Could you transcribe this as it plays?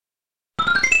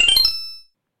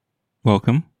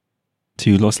Welcome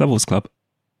to Lost Levels Club.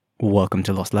 Welcome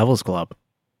to Lost Levels Club.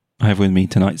 I have with me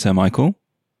tonight Sir Michael.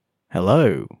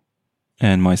 Hello.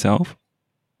 And myself.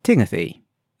 Timothy.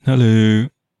 Hello.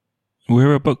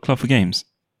 We're a book club for games.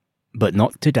 But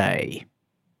not today.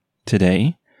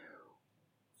 Today,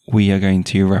 we are going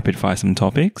to rapid fire some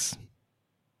topics.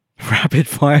 Rapid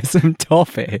fire some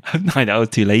topics? No, that was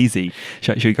too lazy.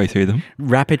 Should we go through them?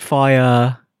 Rapid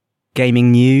fire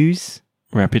gaming news?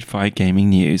 Rapid fire gaming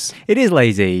news. It is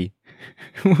lazy.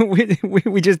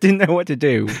 we just didn't know what to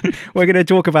do. We're going to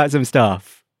talk about some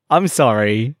stuff. I'm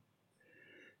sorry.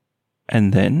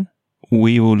 And then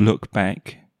we will look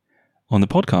back on the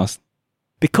podcast.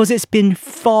 Because it's been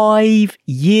 5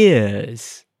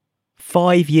 years.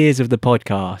 5 years of the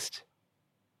podcast.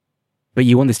 But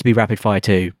you want this to be rapid fire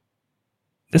too.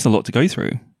 There's a lot to go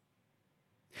through.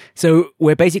 So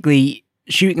we're basically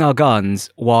shooting our guns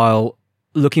while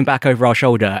looking back over our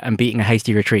shoulder and beating a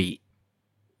hasty retreat.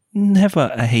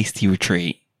 Never a hasty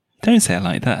retreat. Don't say it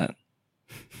like that.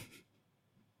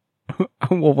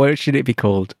 What should it be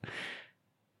called?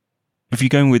 If you're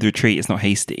going with retreat, it's not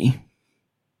hasty.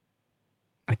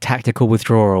 A tactical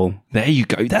withdrawal. There you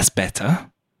go. That's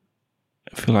better.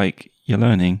 I feel like you're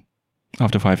learning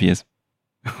after 5 years.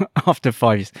 After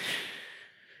 5 years.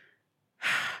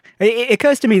 It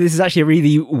occurs to me this is actually a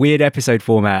really weird episode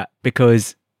format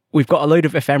because we've got a load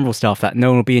of ephemeral stuff that no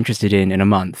one will be interested in a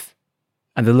month.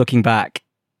 And then looking back,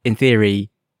 in theory,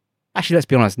 actually, let's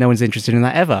be honest, no one's interested in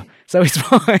that ever. So it's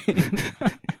fine.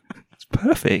 It's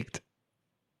perfect.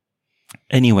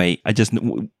 Anyway,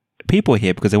 people are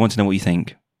here because they want to know what you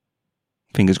think.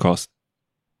 Fingers crossed.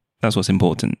 That's what's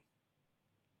important.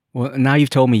 Well, now you've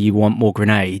told me you want more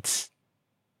grenades.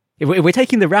 If we're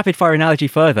taking the rapid fire analogy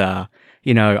further,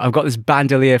 you know, I've got this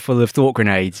bandolier full of thought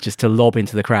grenades just to lob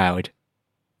into the crowd.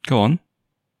 Go on.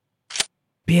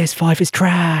 PS5 is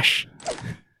trash.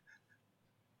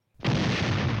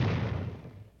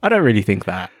 I don't really think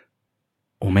that.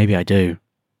 Or maybe I do.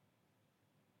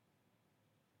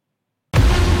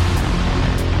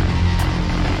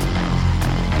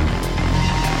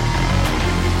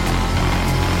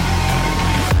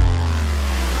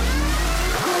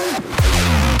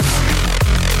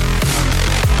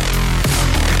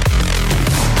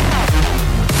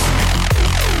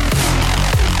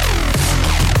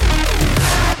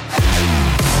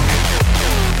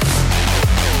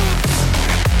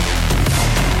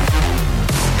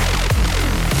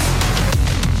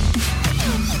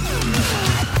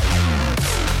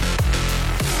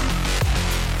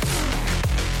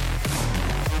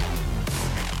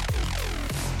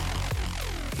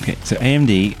 Okay, so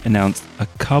AMD announced a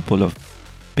couple of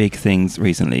big things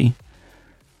recently.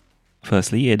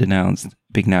 Firstly, it announced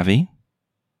Big Navi,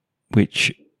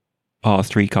 which are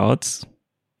 3 cards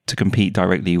to compete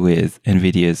directly with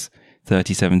NVIDIA's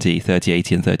 3070,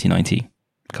 3080 and 3090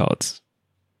 cards.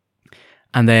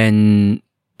 And then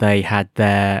they had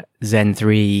their Zen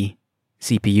 3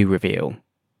 CPU reveal.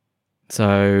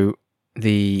 So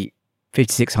the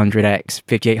 5600X,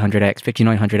 5800X,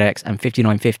 5900X and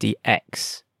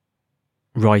 5950X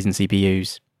Ryzen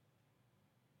CPUs.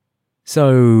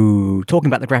 So, talking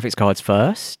about the graphics cards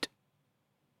first,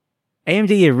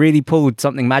 AMD have really pulled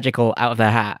something magical out of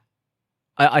their hat.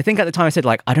 I think at the time I said,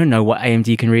 like, I don't know what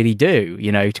AMD can really do, you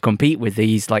know, to compete with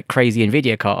these, like, crazy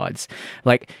NVIDIA cards.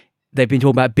 Like, they've been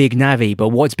talking about Big Navi, but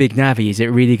what's Big Navi? Is it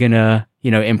really gonna,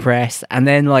 you know, impress? And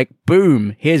then, like,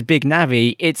 boom, here's Big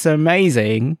Navi. It's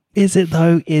amazing. Is it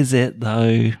though? Is it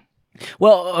though?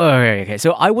 Well, okay.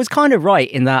 So I was kind of right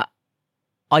in that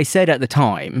I said at the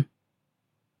time,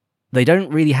 they don't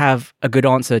really have a good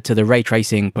answer to the ray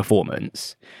tracing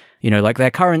performance. You know, like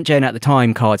their current gen at the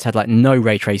time cards had like no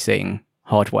ray tracing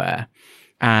hardware.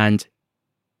 And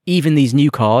even these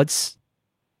new cards,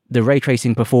 the ray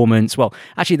tracing performance, well,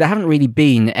 actually there haven't really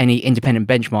been any independent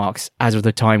benchmarks as of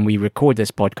the time we record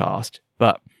this podcast,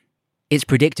 but it's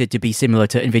predicted to be similar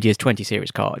to NVIDIA's 20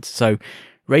 series cards. So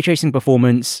ray tracing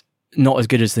performance, not as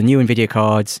good as the new NVIDIA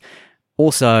cards.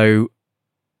 Also,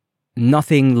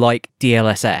 nothing like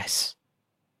DLSS.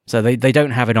 So they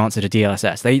don't have an answer to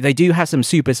DLSS. They do have some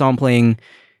super sampling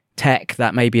tech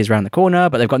that maybe is around the corner,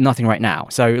 but they've got nothing right now.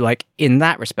 So like in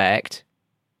that respect,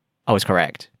 I was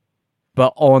correct.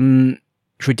 But on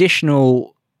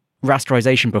traditional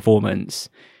rasterization performance,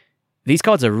 these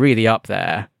cards are really up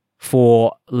there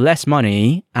for less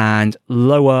money and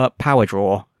lower power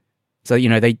draw. So, you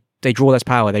know, they draw less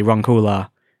power, they run cooler,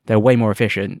 they're way more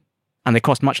efficient, and they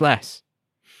cost much less.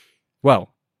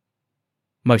 Well,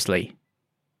 mostly.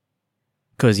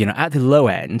 Because, you know, at the low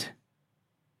end,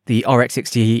 the RX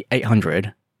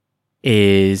 6800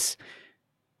 is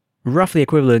roughly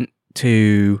equivalent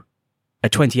to a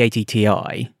 2080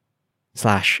 Ti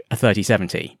slash a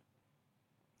 3070.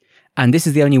 And this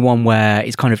is the only one where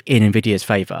it's kind of in NVIDIA's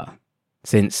favor,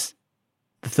 since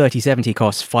the 3070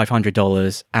 costs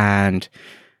 $500 and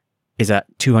is at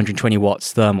 220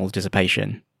 watts thermal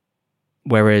dissipation,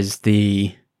 whereas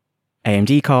the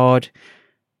AMD card,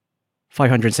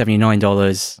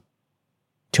 $579,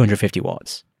 250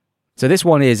 watts. So this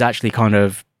one is actually kind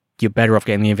of, you're better off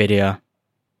getting the NVIDIA.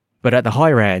 But at the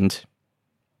higher end,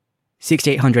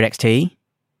 6800 XT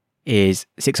is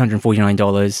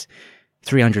 $649,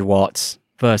 300 watts,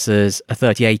 versus a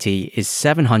 3080 is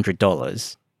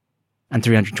 $700 and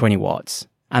 320 watts.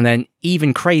 And then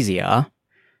even crazier,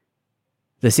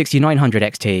 the 6900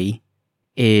 XT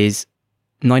is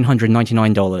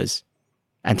 $999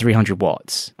 and 300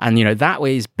 watts. And, you know, that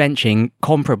is benching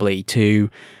comparably to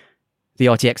the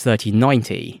RTX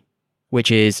 3090,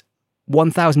 which is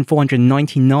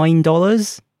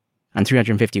 $1,499 and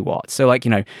 350 watts. So, like,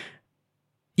 you know,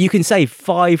 you can save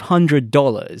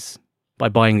 $500 by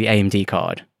buying the AMD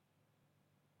card.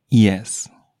 Yes.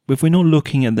 If we're not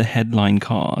looking at the headline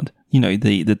card, you know,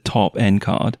 the top end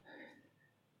card,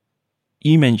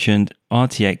 you mentioned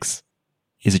RTX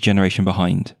is a generation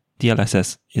behind.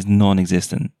 DLSS is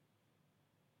non-existent.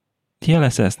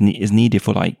 DLSS is needed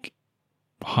for like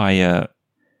higher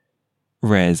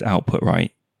res output,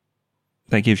 right?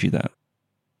 That gives you that.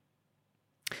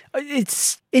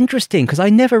 It's interesting because I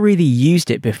never really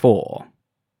used it before.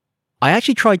 I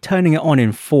actually tried turning it on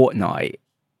in Fortnite,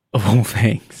 of all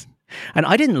things, and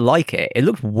I didn't like it. It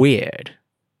looked weird.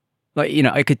 Like, you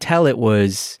know, I could tell it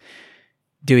was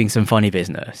doing some funny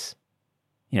business,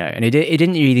 you know, and it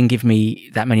didn't even give me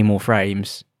that many more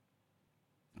frames.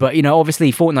 But, you know,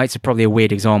 obviously Fortnite's probably a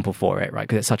weird example for it, right?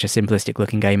 Because it's such a simplistic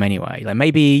looking game anyway. Like,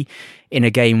 maybe in a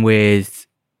game with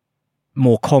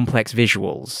more complex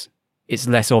visuals, it's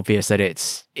less obvious that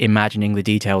it's imagining the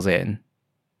details in.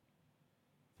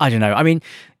 I don't know. I mean,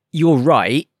 you're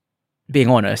right, being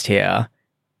honest here.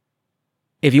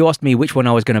 If you asked me which one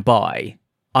I was going to buy,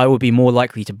 I would be more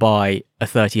likely to buy a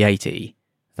 3080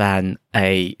 than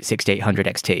a 6800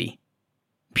 XT.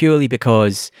 Purely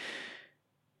because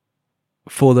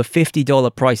for the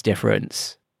 $50 price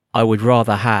difference, I would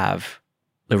rather have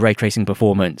the ray tracing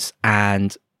performance.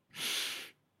 And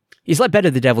it's like better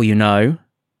the devil you know,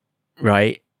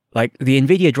 right? Like, the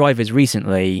NVIDIA drivers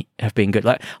recently have been good.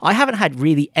 Like, I haven't had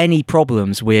really any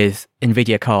problems with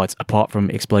NVIDIA cards apart from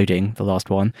exploding, the last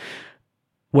one.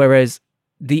 Whereas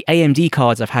the AMD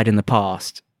cards I've had in the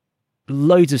past,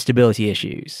 loads of stability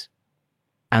issues.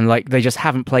 And, like, they just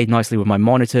haven't played nicely with my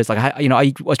monitors. Like,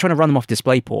 I was trying to run them off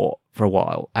DisplayPort for a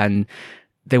while, and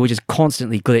they were just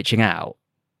constantly glitching out.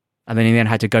 And then in the end,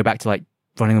 I had to go back to, like,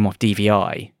 running them off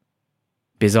DVI,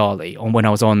 bizarrely, when I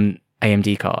was on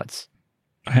AMD cards.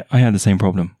 I had the same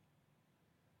problem.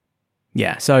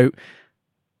 Yeah, so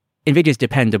NVIDIA's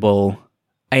dependable.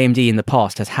 AMD in the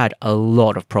past has had a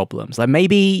lot of problems. Like,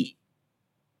 maybe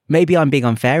I'm being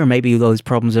unfair, and maybe those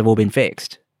problems have all been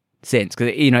fixed since.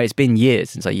 Because, you know, it's been years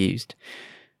since I used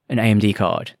an AMD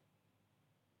card.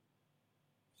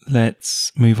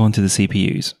 Let's move on to the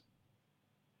CPUs.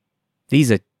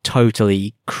 These are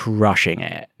totally crushing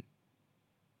it.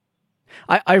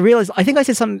 I realized, I think I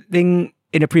said something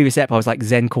in a previous ep, I was like,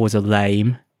 Zen cores are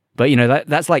lame. But, you know,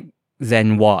 that's like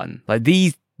Zen 1. Like,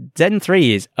 Zen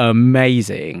 3 is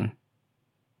amazing.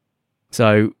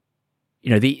 So, you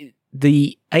know,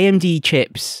 the AMD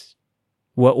chips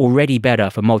were already better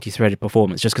for multi-threaded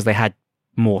performance just because they had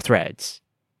more threads.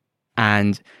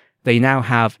 And they now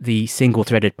have the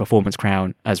single-threaded performance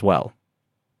crown as well.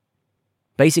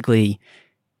 Basically,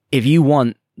 if you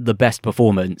want the best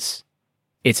performance,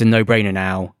 it's a no-brainer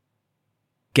now.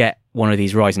 Get one of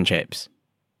these Ryzen chips.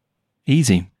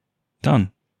 Easy.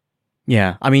 Done.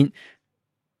 Yeah, I mean,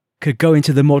 could go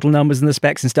into the model numbers and the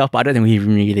specs and stuff, but I don't think we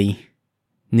even really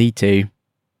need to.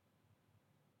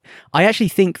 I actually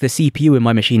think the CPU in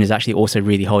my machine is actually also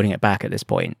really holding it back at this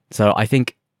point. So I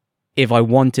think if I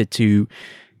wanted to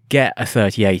get a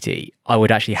 3080, I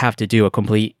would actually have to do a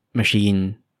complete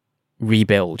machine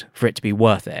rebuild for it to be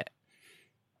worth it.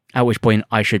 At which point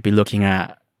I should be looking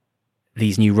at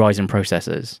these new Ryzen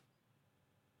processors.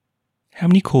 How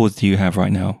many cores do you have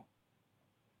right now?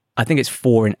 I think it's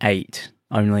 4 and 8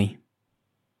 only.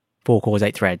 4 cores,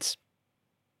 8 threads.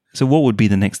 So what would be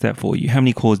the next step for you? How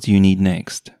many cores do you need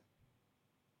next?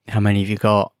 How many have you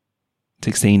got?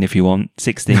 16 if you want.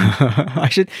 16. I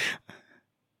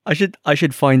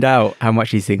should find out how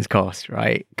much these things cost,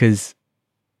 right? Because,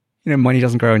 you know, money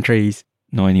doesn't grow on trees.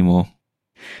 Not anymore.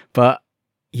 But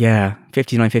yeah,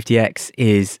 5950X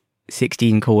is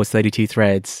 16 cores, 32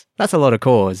 threads. That's a lot of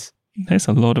cores. That's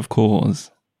a lot of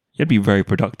cores. You'd be very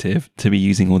productive to be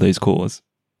using all those cores.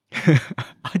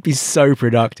 I'd be so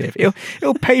productive.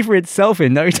 It'll pay for itself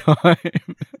in no time.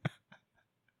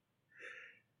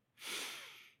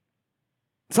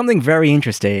 Something very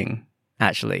interesting,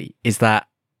 actually, is that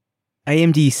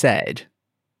AMD said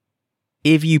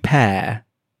if you pair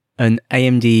an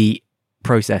AMD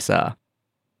processor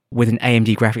with an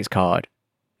AMD graphics card,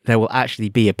 there will actually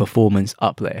be a performance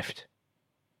uplift.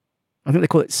 I think they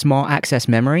call it smart access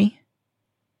memory.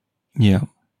 Yeah.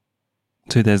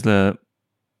 So there's a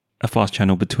fast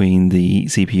channel between the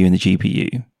CPU and the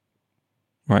GPU.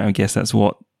 Right, I guess that's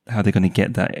how they're going to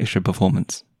get that extra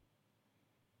performance.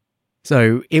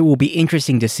 So it will be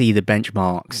interesting to see the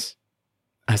benchmarks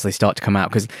as they start to come out.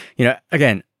 Because,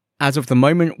 again, as of the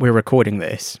moment we're recording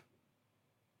this,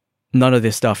 none of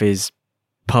this stuff is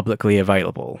publicly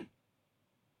available.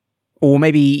 Or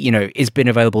maybe, it's been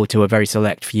available to a very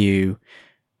select few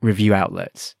review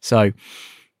outlets. So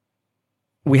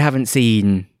we haven't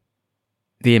seen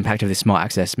the impact of this smart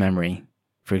access memory,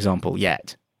 for example,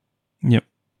 yet. Yep.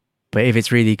 But if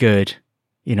it's really good,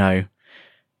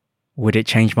 would it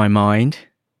change my mind?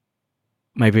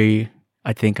 Maybe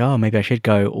I'd think, maybe I should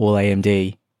go all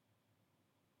AMD.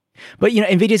 But,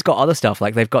 NVIDIA's got other stuff.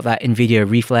 Like they've got that NVIDIA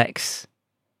Reflex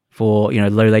for,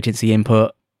 low latency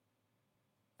input.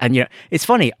 And, it's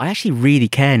funny. I actually really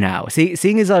care now.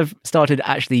 Seeing as I've started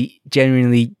actually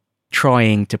genuinely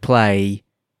trying to play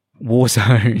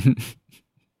Warzone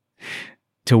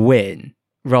to win,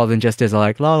 rather than just as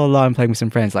like, la la la, I'm playing with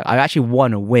some friends. Like, I actually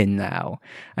want to win now.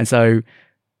 And so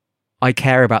I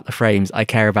care about the frames. I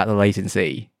care about the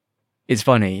latency. It's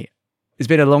funny. It's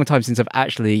been a long time since I've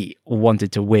actually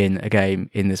wanted to win a game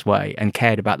in this way and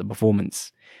cared about the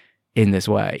performance in this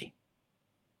way.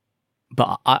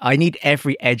 But I need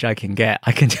every edge I can get,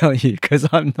 I can tell you, because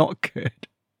I'm not good.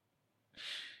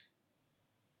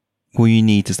 Well, you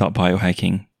need to start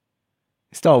biohacking.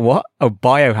 Start what? Oh,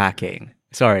 biohacking.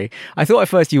 Sorry. I thought at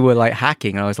first you were like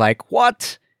hacking, and I was like,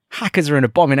 what? Hackers are an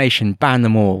abomination. Ban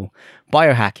them all.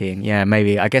 Biohacking. Yeah,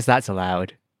 maybe. I guess that's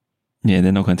allowed. Yeah,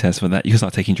 they're not going to test for that. You can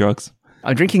start taking drugs.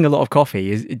 I'm drinking a lot of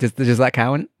coffee. Does that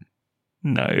count?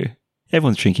 No.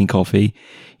 Everyone's drinking coffee.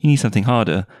 You need something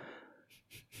harder.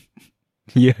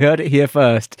 You heard it here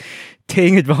first.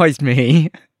 Ting advised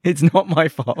me. It's not my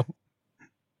fault.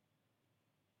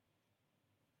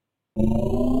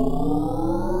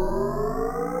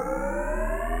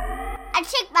 I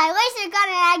take my laser gun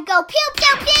and I go pew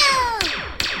pew pew!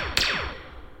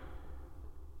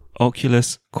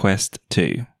 Oculus Quest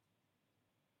 2.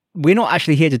 We're not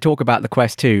actually here to talk about the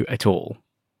Quest 2 at all.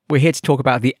 We're here to talk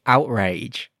about the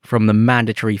outrage from the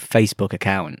mandatory Facebook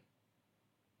account.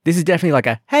 This is definitely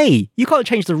like hey, you can't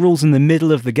change the rules in the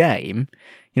middle of the game.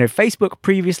 Facebook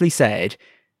previously said,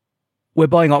 we're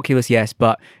buying Oculus, yes,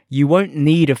 but you won't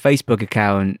need a Facebook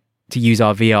account to use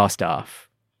our VR stuff.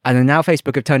 And then now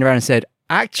Facebook have turned around and said,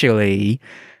 actually,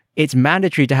 it's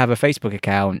mandatory to have a Facebook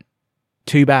account.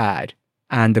 Too bad.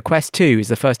 And the Quest 2 is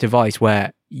the first device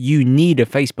where you need a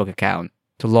Facebook account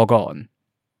to log on.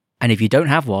 And if you don't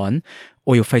have one,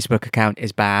 or your Facebook account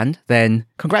is banned, then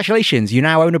congratulations, you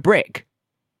now own a brick.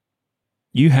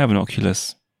 You have an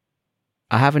Oculus.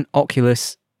 I have an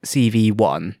Oculus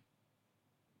CV1.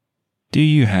 Do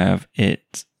you have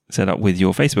it set up with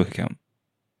your Facebook account?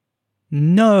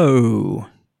 No.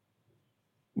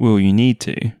 Will you need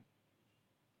to?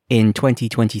 In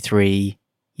 2023,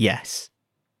 yes.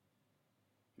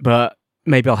 But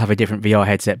maybe I'll have a different VR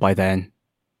headset by then.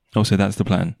 Oh, so that's the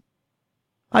plan.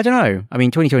 I don't know. I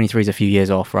mean, 2023 is a few years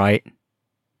off, right?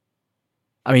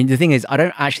 I mean, the thing is, I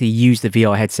don't actually use the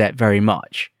VR headset very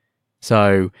much.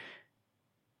 So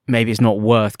maybe it's not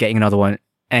worth getting another one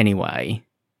anyway.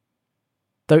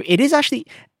 Though it is actually,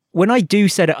 when I do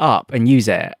set it up and use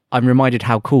it, I'm reminded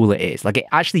how cool it is. Like, it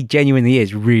actually genuinely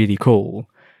is really cool.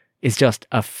 It's just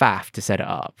a faff to set it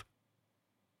up.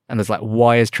 And there's like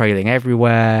wires trailing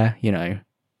everywhere,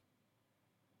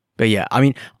 But yeah, I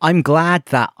mean, I'm glad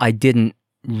that I didn't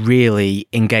really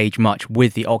engage much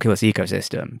with the Oculus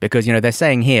ecosystem because, they're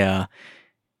saying here,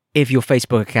 if your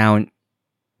Facebook account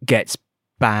gets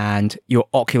banned, your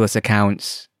Oculus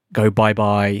accounts go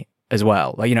bye-bye as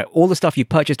well. Like, all the stuff you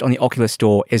purchased on the Oculus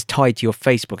store is tied to your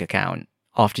Facebook account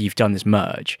after you've done this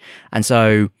merge. And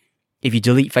so if you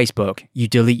delete Facebook, you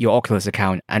delete your Oculus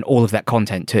account and all of that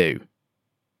content too.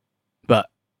 But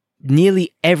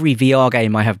nearly every VR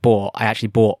game I have bought, I actually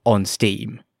bought on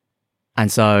Steam.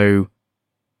 And so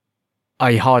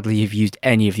I hardly have used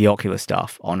any of the Oculus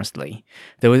stuff, honestly.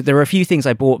 There were a few things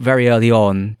I bought very early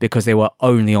on because they were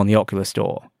only on the Oculus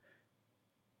store.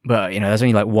 But, there's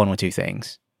only like one or two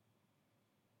things.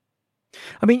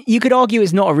 I mean, you could argue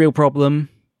it's not a real problem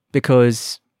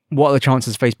because what are the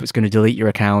chances Facebook's going to delete your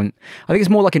account? I think it's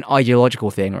more like an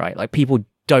ideological thing, right? Like people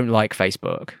don't like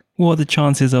Facebook. What are the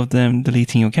chances of them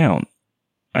deleting your account?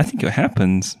 I think it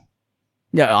happens.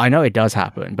 Yeah, I know it does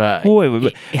happen, but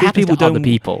Wait. it happens to other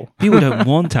people. People don't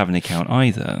want to have an account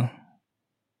either.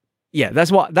 Yeah,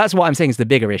 that's what I'm saying is the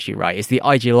bigger issue, right? It's the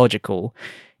ideological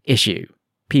issue.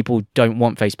 People don't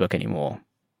want Facebook anymore.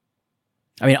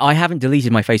 I mean, I haven't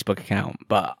deleted my Facebook account,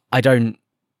 but I don't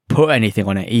put anything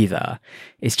on it either.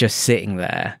 It's just sitting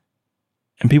there.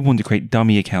 And people want to create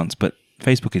dummy accounts, but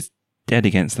Facebook is dead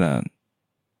against that.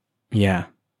 Yeah.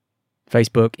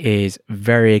 Facebook is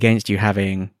very against you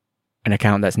having an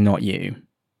account that's not you,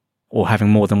 or having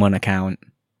more than one account.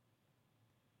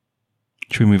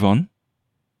 Should we move on?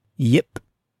 Yep.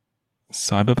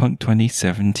 Cyberpunk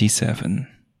 2077.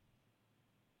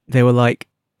 They were like,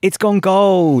 it's gone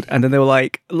gold. And then they were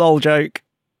like, lol joke,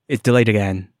 it's delayed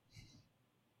again.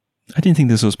 I didn't think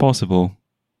this was possible.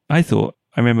 I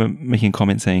remember making a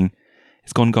comment saying,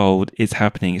 it's gone gold, it's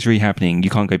happening, it's really happening, you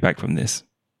can't go back from this.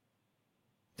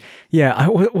 Yeah,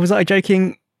 was I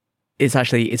joking?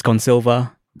 It's gone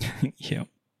silver. Yeah.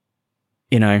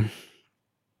 You know,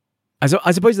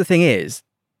 I suppose the thing is,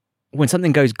 when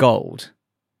something goes gold,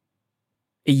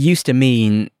 it used to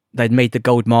mean they'd made the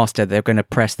gold master, they're going to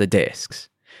press the discs.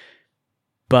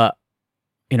 But,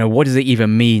 you know, what does it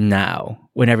even mean now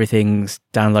when everything's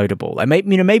downloadable? Like,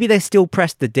 maybe they still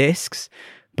press the discs,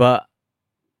 but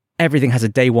everything has a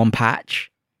day one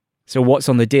patch. So what's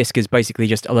on the disc is basically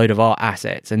just a load of art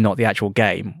assets and not the actual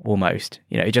game, almost.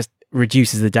 You know, it just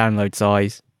reduces the download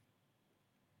size.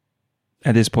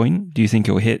 At this point, do you think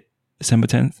it will hit December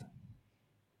 10th?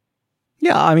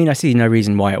 Yeah, I mean, I see no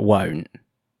reason why it won't.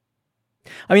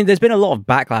 I mean, there's been a lot of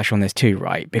backlash on this too,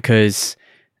 right? Because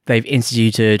they've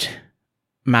instituted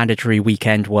mandatory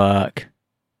weekend work.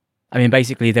 I mean,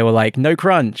 basically, they were like, no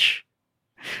crunch.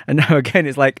 And now again,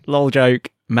 it's like, lol joke,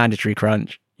 mandatory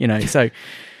crunch. You know, so...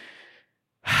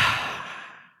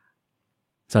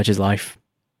 such is life.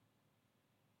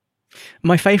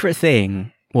 My favourite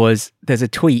thing was there's a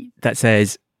tweet that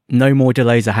says, no more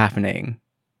delays are happening.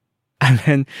 And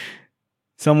then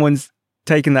someone's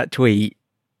taken that tweet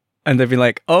and they've been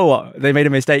like, oh, they made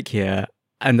a mistake here.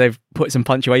 And they've put some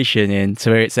punctuation in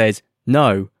so it says,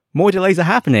 no, more delays are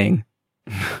happening.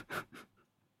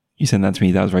 You sent that to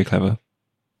me. That was very clever.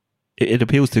 It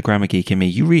appeals to the grammar geek in me.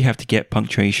 You really have to get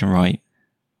punctuation right.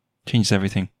 Changes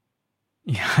everything.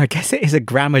 Yeah, I guess it is a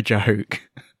grammar joke.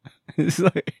 It's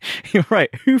like, you're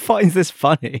right. Who finds this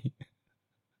funny?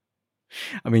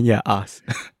 I mean, yeah, us.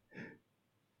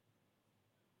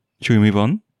 Should we move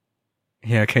on?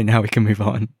 Yeah, okay, now we can move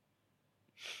on.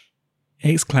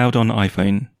 xCloud on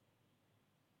iPhone.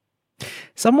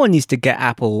 Someone needs to get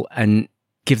Apple and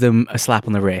give them a slap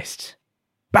on the wrist.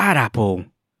 Bad Apple.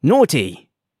 Naughty.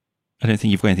 I don't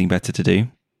think you've got anything better to do.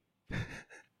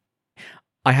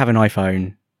 I have an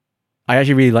iPhone. I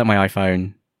actually really like my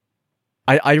iPhone.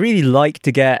 I really like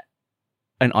to get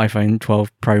an iPhone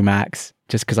 12 Pro Max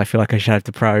just because I feel like I should have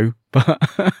the Pro.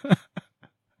 But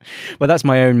that's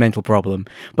my own mental problem.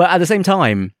 But at the same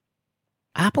time,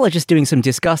 Apple are just doing some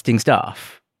disgusting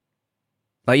stuff.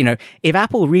 Like, you know, if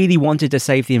Apple really wanted to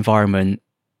save the environment,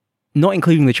 not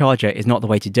including the charger is not the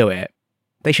way to do it.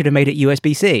 They should have made it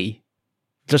USB-C,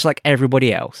 just like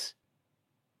everybody else.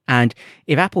 And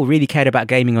if Apple really cared about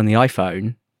gaming on the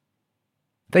iPhone,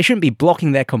 they shouldn't be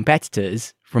blocking their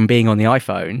competitors from being on the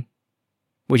iPhone,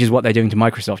 which is what they're doing to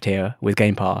Microsoft here with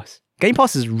Game Pass. Game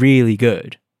Pass is really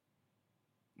good,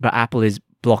 but Apple is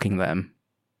blocking them.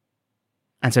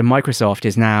 And so Microsoft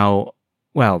is now,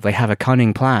 well, they have a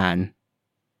cunning plan.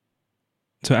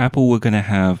 So Apple were going to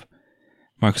have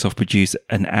Microsoft produce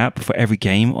an app for every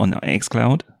game on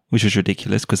xCloud, which was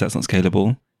ridiculous because that's not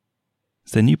scalable.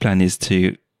 So their new plan is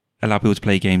to allow people to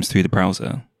play games through the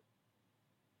browser.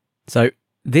 So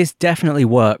this definitely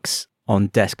works on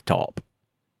desktop.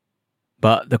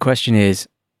 But the question is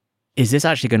this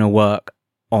actually going to work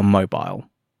on mobile?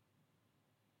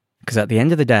 Because at the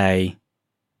end of the day,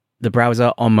 the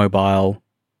browser on mobile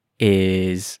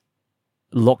is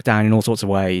locked down in all sorts of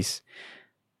ways,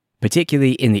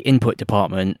 particularly in the input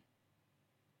department.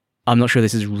 I'm not sure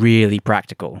this is really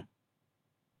practical.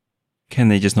 Can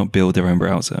they just not build their own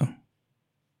browser?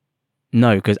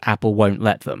 No, because Apple won't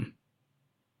let them.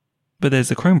 But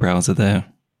there's a Chrome browser there.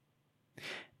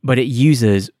 But it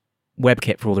uses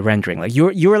WebKit for all the rendering. Like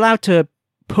you're allowed to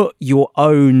put your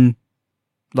own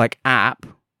like app,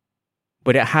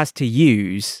 but it has to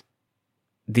use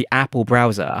the Apple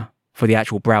browser for the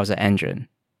actual browser engine.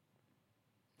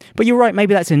 But you're right,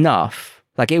 maybe that's enough.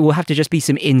 Like it will have to just be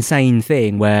some insane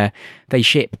thing where they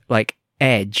ship like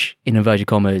Edge, in inverted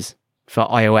commas, for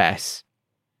iOS,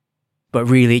 but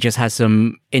really it just has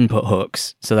some input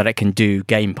hooks so that it can do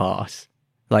Game Pass.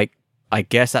 Like, I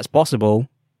guess that's possible.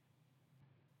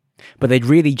 But they'd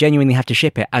really genuinely have to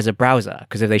ship it as a browser,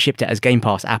 because if they shipped it as Game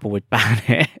Pass, Apple would ban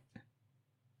it.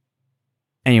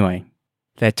 Anyway,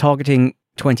 they're targeting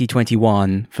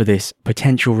 2021 for this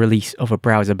potential release of a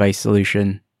browser-based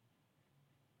solution.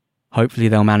 Hopefully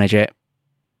they'll manage it.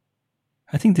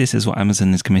 I think this is what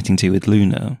Amazon is committing to with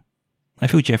Luna. I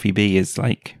feel Jeffy B is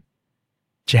like...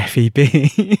 Jeffy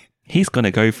B. He's going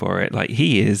to go for it. Like,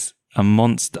 he is a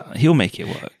monster. He'll make it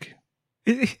work.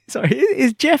 Sorry,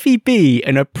 is Jeffy B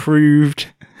an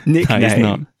approved nickname?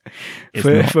 No, it's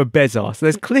not. For Bezos?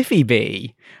 There's Cliffy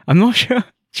B. I'm not sure.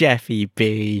 Jeffy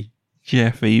B.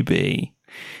 Jeffy B.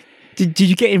 Did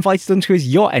you get invited onto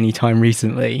his yacht anytime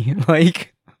recently?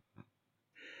 Like,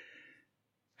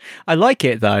 I like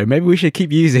it though. Maybe we should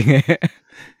keep using it.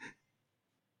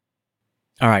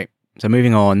 All right. So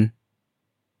moving on.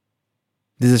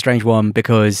 This is a strange one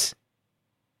because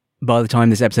by the time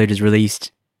this episode is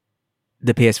released,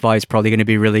 the PS5 is probably going to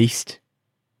be released.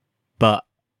 But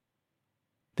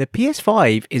the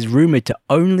PS5 is rumored to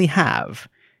only have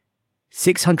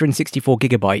 664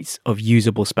 gigabytes of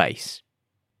usable space.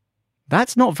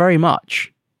 That's not very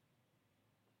much.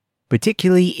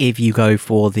 Particularly if you go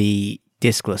for the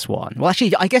diskless one. Well,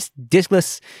 actually, I guess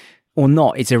diskless or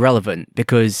not, it's irrelevant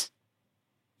because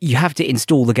you have to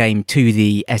install the game to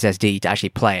the SSD to actually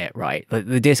play it, right?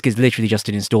 The disk is literally just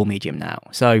an install medium now.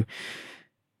 So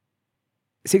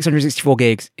 664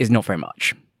 gigs is not very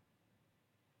much.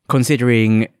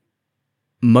 Considering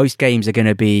most games are going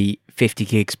to be 50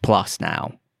 gigs plus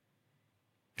now.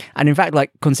 And in fact,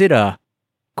 like, consider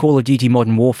Call of Duty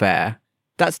Modern Warfare.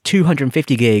 That's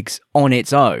 250 gigs on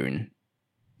its own.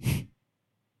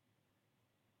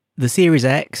 The Series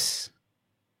X,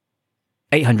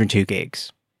 802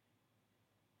 gigs.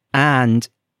 And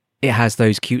it has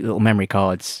those cute little memory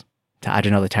cards to add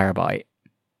another terabyte.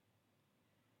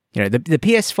 You know, the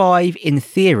PS5, in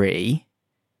theory,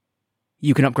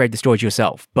 you can upgrade the storage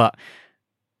yourself, but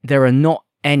there are not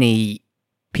any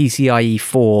PCIe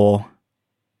 4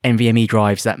 NVMe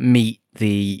drives that meet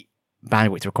the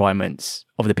bandwidth requirements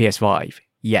of the PS5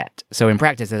 yet. So in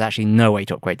practice, there's actually no way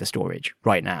to upgrade the storage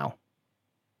right now.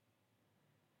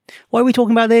 Why are we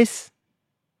talking about this?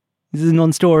 This is a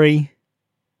non-story.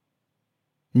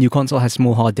 New console has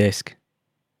small hard disk.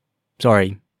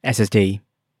 Sorry, SSD.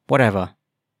 Whatever.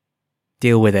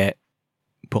 Deal with it.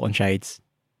 Put on shades.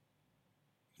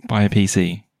 Buy a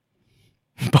PC.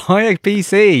 Buy a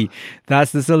PC.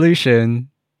 That's the solution.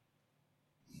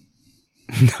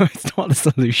 No, it's not the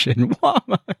solution. What?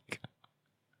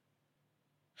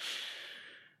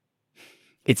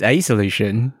 It's a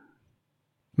solution.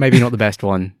 Maybe not the best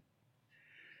one.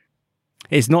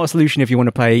 It's not a solution if you want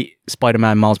to play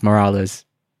Spider-Man Miles Morales.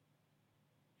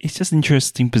 It's just an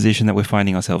interesting position that we're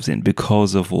finding ourselves in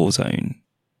because of Warzone.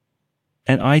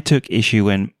 And I took issue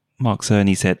when Mark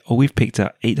Cerny said, we've picked an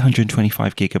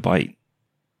 825 gigabyte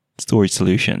storage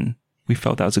solution. We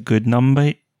felt that was a good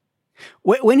number.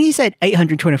 When he said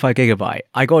 825 gigabyte,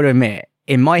 I got to admit,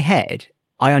 in my head,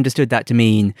 I understood that to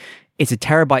mean it's a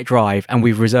terabyte drive and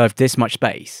we've reserved this much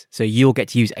space, so you'll get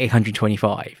to use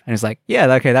 825. And it's like,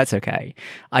 yeah, okay, that's okay.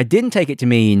 I didn't take it to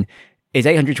mean it's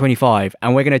 825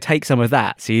 and we're going to take some of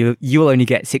that, so you'll only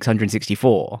get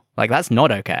 664. Like, that's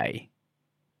not okay.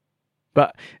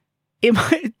 But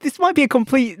this might be a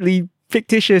completely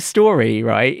fictitious story,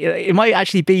 right? It might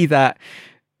actually be that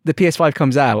the PS5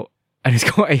 comes out and it's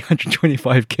got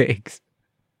 825 gigs.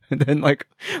 And then, like,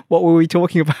 what were we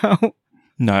talking about?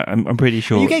 No, I'm pretty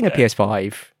sure. Are you getting a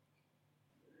PS5?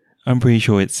 I'm pretty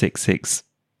sure it's 66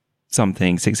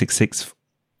 something, 666,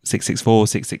 664,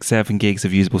 667 gigs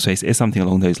of usable space. It's something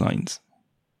along those lines.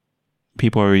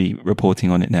 People are already reporting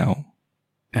on it now.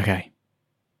 Okay.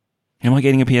 Am I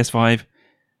getting a PS5?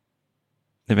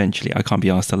 Eventually, I can't be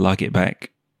asked to lug it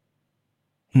back.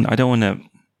 I don't want to...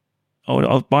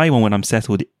 I'll buy one when I'm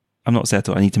settled. I'm not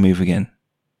settled. I need to move again.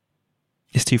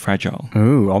 It's too fragile.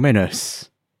 Ooh, ominous.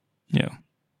 Yeah.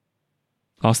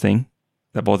 Last thing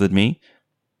that bothered me.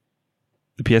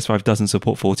 The PS5 doesn't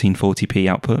support 1440p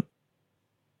output.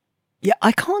 Yeah,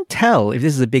 I can't tell if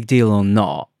this is a big deal or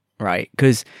not, right?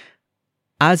 Because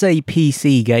as a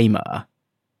PC gamer,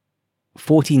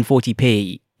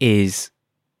 1440p is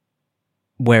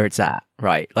where it's at,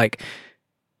 right? Like,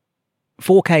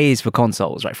 4K is for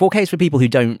consoles, right? 4K is for people who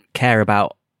don't care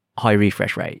about high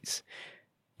refresh rates.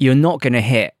 You're not going to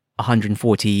hit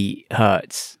 140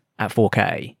 hertz at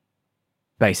 4K,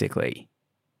 basically.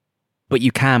 But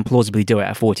you can plausibly do it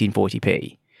at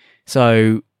 1440p.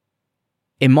 So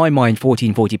in my mind,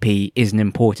 1440p is an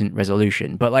important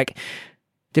resolution. But like,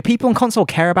 do people on console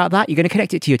care about that? You're going to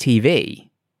connect it to your TV,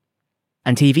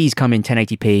 and TVs come in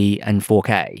 1080p and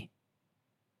 4K.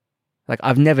 Like,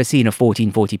 I've never seen a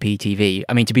 1440p TV.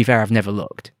 I mean, to be fair, I've never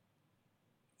looked.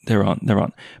 There aren't.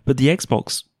 But the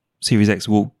Xbox Series X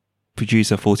will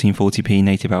produce a 1440p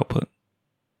native output.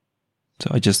 So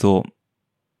I just thought,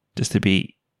 just to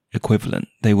be equivalent,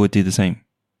 they would do the same.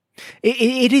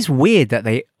 It is weird that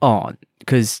they aren't,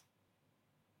 because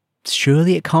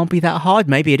surely it can't be that hard.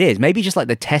 Maybe it is. Maybe just like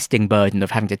the testing burden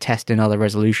of having to test another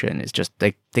resolution is just,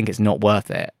 they think it's not worth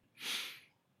it.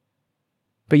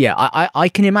 But yeah, I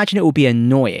can imagine it will be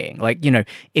annoying. Like, you know,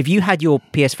 if you had your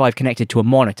PS5 connected to a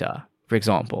monitor, for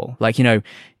example, like, you know,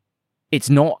 it's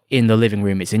not in the living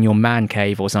room, it's in your man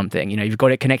cave or something. You know, you've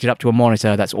got it connected up to a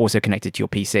monitor that's also connected to your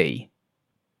PC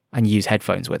and you use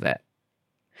headphones with it.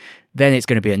 Then it's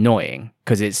going to be annoying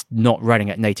because it's not running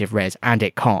at native res and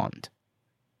it can't.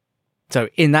 So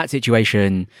in that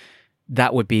situation,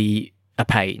 that would be a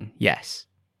pain, yes.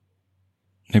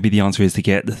 Maybe the answer is to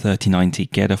get the 3090,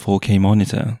 get a 4K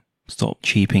monitor. Stop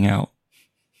cheaping out.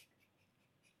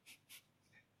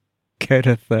 Get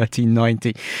a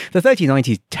 3090. The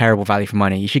 3090 is terrible value for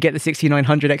money. You should get the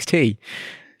 6900 XT.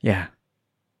 Yeah.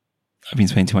 I've been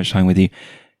spending too much time with you.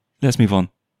 Let's move on.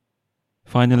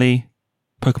 Finally,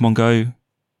 Pokemon Go.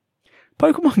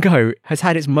 Pokemon Go has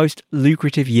had its most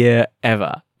lucrative year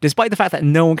ever, despite the fact that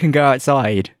no one can go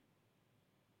outside.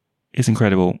 It's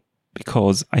incredible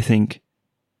because I think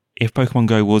if Pokemon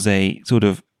Go was a sort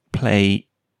of play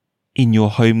in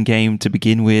your home game to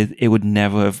begin with, it would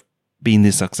never have been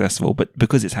this successful. But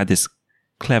because it's had this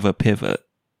clever pivot,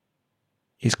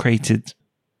 it's created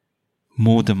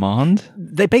more demand.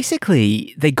 They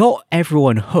got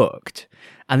everyone hooked,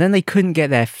 and then they couldn't get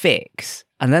their fix.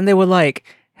 And then they were like,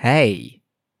 hey,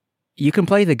 you can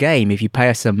play the game if you pay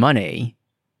us some money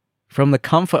from the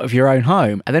comfort of your own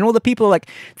home. And then all the people are like,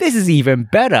 this is even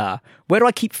better. Where do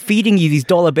I keep feeding you these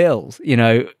dollar bills? You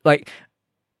know, like,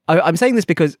 I'm saying this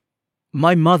because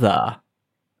my mother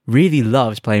really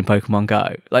loves playing Pokemon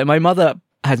Go. Like, my mother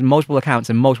has multiple accounts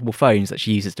and multiple phones that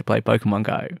she uses to play Pokemon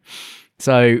Go.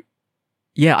 So,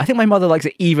 yeah, I think my mother likes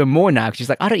it even more now because she's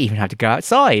like, I don't even have to go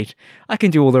outside. I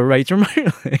can do all the raids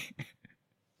remotely.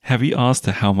 Have you asked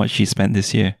her how much she spent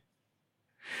this year?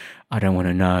 I don't want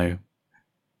to know.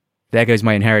 There goes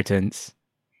my inheritance.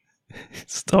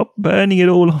 Stop burning it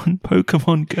all on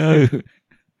Pokemon Go.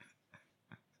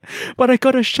 But I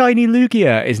got a shiny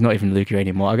Lugia. It's not even Lugia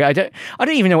anymore. I don't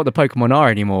even know what the Pokemon are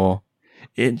anymore.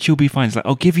 She'll be fine. It's like,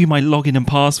 I'll give you my login and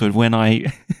password when I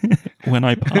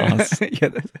pass.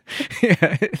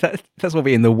 That's what will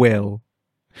be in the will.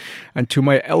 And to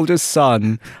my eldest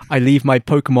son, I leave my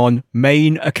Pokemon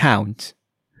main account.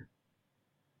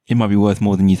 It might be worth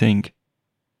more than you think.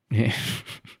 Yeah.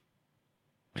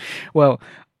 Well,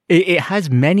 it has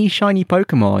many shiny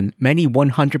Pokemon, many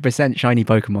 100% shiny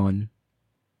Pokemon.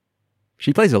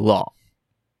 She plays a lot.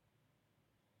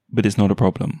 But it's not a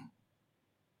problem.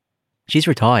 She's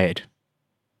retired.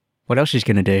 What else is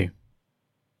she going to do?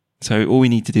 So all we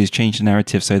need to do is change the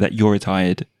narrative so that you're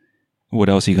retired. What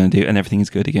else are you going to do? And everything is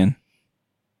good again.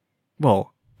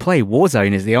 Well, play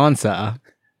Warzone is the answer.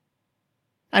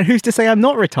 And who's to say I'm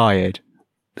not retired?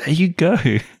 There you go.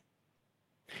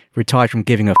 Retired from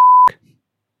giving a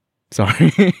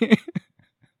Sorry.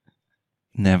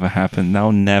 Never happen.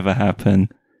 That'll never happen.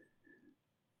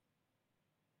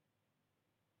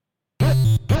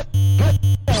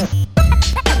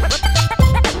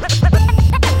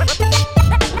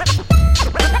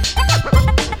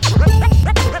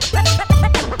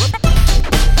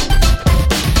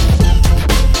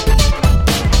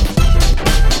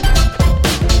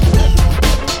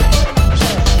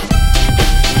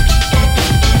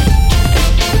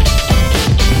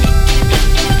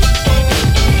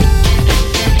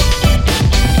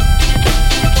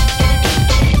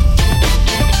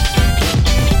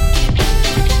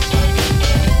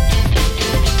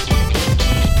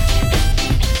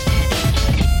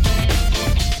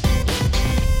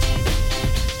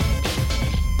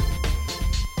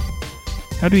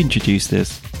 How do we introduce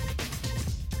this?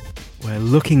 We're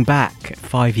looking back at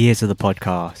 5 years of the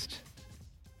podcast.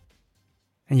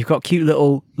 And you've got cute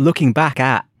little looking back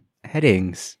at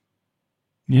headings.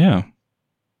 Yeah.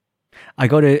 I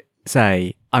got to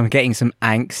say, I'm getting some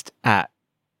angst at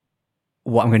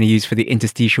what I'm going to use for the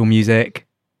interstitial music.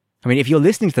 I mean, if you're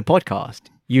listening to the podcast,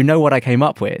 you know what I came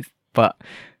up with. But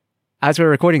as we're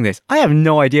recording this, I have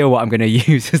no idea what I'm going to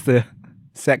use as the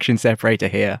section separator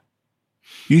here.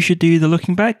 You should do the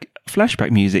looking back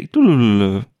flashback music.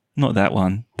 Not that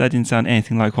one. That didn't sound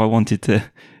anything like what I wanted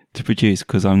to to produce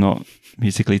because I'm not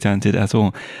musically talented at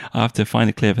all. I have to find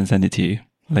a clip and send it to you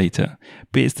later.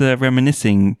 But it's the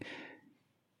reminiscing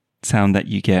sound that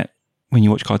you get when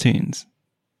you watch cartoons.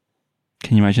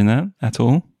 Can you imagine that at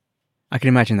all? I can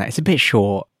imagine that. It's a bit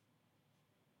short.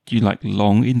 Do you like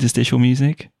long interstitial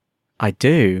music? I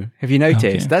do. Have you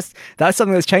noticed? Okay. That's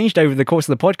something that's changed over the course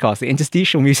of the podcast. The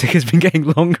interstitial music has been getting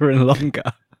longer and longer.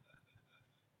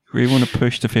 Really want to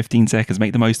push to 15 seconds,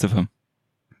 make the most of them.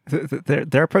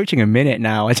 They're approaching a minute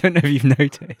now. I don't know if you've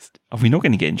noticed. Are we not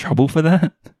going to get in trouble for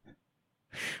that?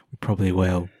 We probably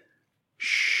will.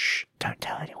 Shh, don't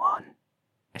tell anyone.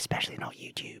 Especially not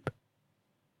YouTube.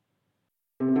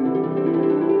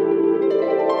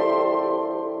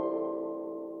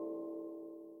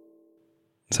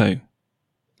 So,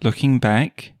 looking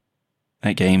back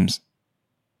at games,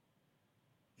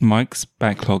 Mike's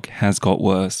backlog has got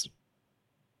worse.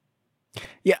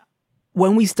 Yeah.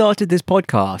 When we started this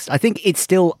podcast, I think it's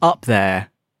still up there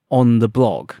on the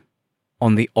blog,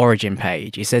 on the origin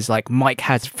page. It says like Mike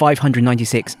has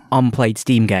 596 unplayed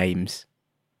Steam games.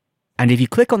 And if you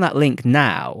click on that link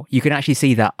now, you can actually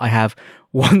see that I have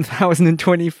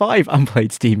 1,025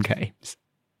 unplayed Steam games.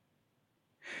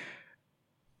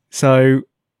 So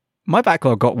my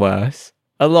backlog got worse,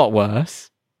 a lot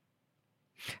worse.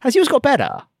 Has yours got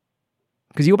better?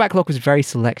 Because your backlog was very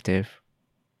selective.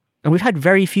 And we've had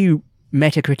very few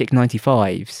Metacritic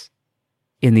 95s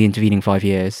in the intervening 5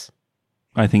 years.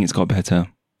 I think it's got better.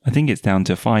 I think it's down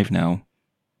to 5 now.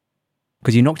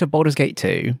 Because you knocked up Baldur's Gate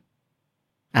 2,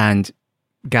 and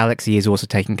Galaxy is also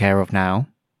taken care of now.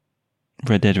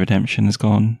 Red Dead Redemption is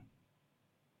gone.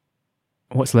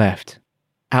 What's left?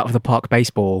 Out of the Park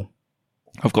Baseball.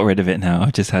 I've got rid of it now.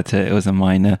 I've just had to, it was a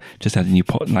minor, just had a new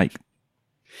pot. Like,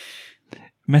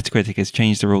 Metacritic has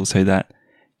changed the rules so that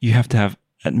you have to have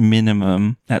at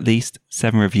minimum at least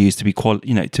 7 reviews to be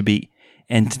to be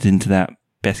entered into that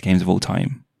best games of all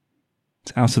time.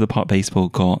 So Out of the Park Baseball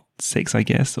got 6, I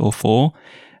guess, or 4.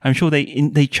 I'm sure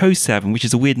they chose 7, which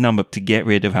is a weird number to get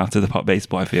rid of Out of the Park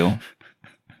Baseball, I feel.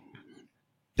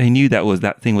 They knew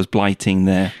that thing was blighting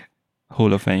their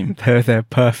Hall of Fame. They're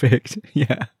perfect.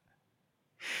 Yeah.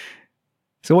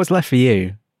 So what's left for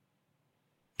you?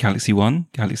 Galaxy 1,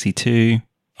 Galaxy 2,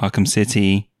 Arkham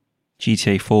City,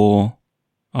 GTA 4,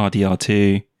 RDR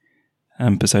 2,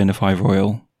 and Persona 5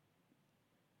 Royal.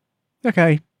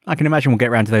 Okay. I can imagine we'll get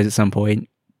around to those at some point.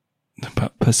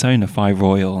 But Persona 5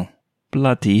 Royal,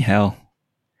 bloody hell.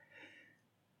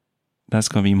 That's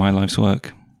going to be my life's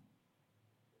work.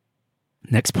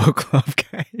 Next book club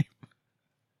game.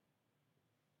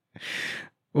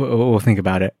 We'll think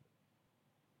about it.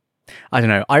 I don't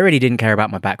know. I really didn't care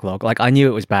about my backlog. Like, I knew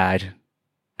it was bad,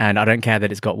 and I don't care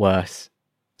that it's got worse.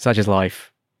 Such is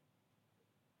life.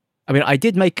 I mean, I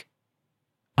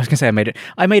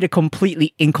made a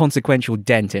completely inconsequential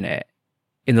dent in it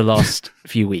in the last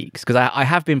few weeks, because I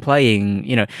have been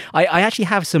playing, I actually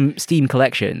have some Steam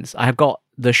collections. I have got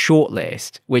the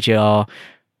shortlist, which are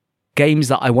games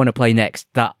that I want to play next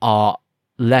that are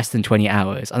less than 20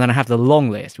 hours. And then I have the long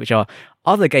list, which are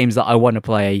other games that I want to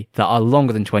play that are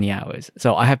longer than 20 hours.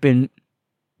 So I have been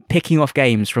picking off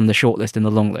games from the shortlist and the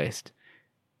long list.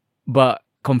 But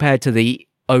compared to the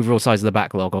overall size of the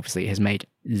backlog, obviously, it has made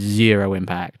zero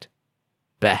impact.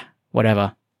 Bleh,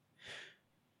 whatever.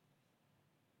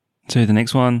 So the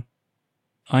next one,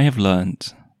 I have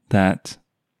learned that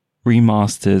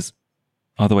remasters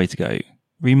are the way to go.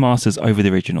 Remasters over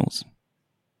the originals.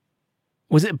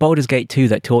 Was it Baldur's Gate 2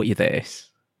 that taught you this?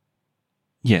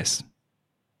 Yes.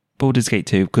 Baldur's Gate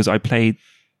 2, because I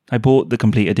bought the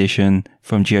complete edition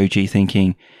from GOG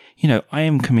thinking, I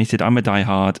am committed, I'm a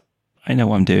diehard, I know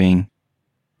what I'm doing.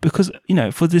 Because,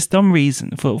 for this dumb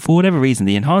reason, for whatever reason,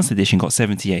 the enhanced edition got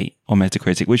 78 on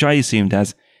Metacritic, which I assumed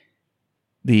as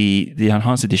the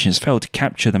enhanced edition has failed to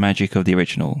capture the magic of the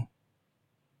original.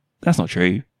 That's not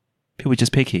true. People are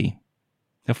just picky.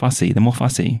 They're fussy. They're more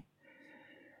fussy.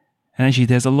 And actually,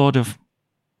 there's a lot of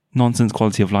nonsense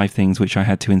quality of life things which I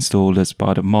had to install as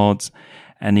part of mods.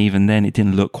 And even then, it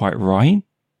didn't look quite right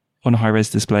on a high-res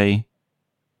display.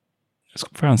 It's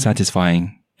very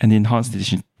unsatisfying. And the enhanced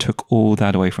edition took all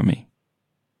that away from me.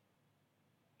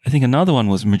 I think another one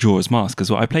was Majora's Mask as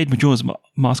well. I played Majora's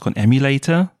Mask on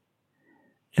emulator.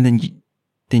 And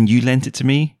then you lent it to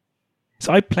me.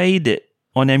 So I played it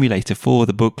on emulator for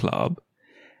the book club.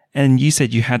 And you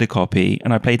said you had a copy.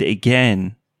 And I played it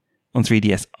again on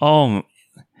 3DS. Oh,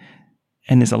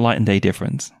 and it's a light and day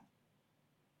difference.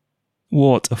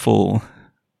 What a fool.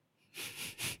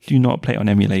 Do not play it on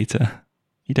emulator.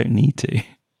 You don't need to.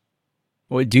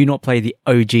 Or do not play the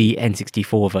OG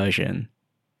N64 version,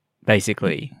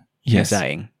 basically. Yes. You're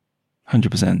saying.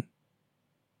 100%.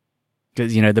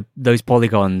 Because, those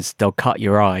polygons, they'll cut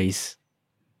your eyes.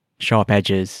 Sharp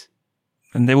edges.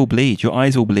 And they will bleed. Your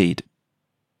eyes will bleed.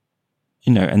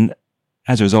 And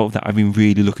as a result of that, I've been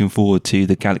really looking forward to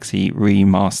the Galaxy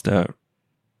remaster.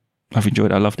 I've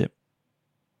enjoyed it. I loved it.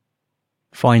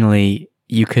 Finally,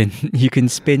 you can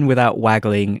spin without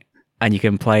waggling, and you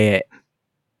can play it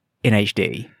in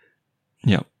HD.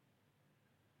 Yeah.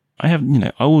 I have,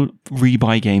 I will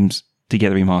rebuy games to get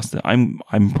the remaster.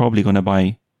 I'm probably going to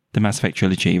buy the Mass Effect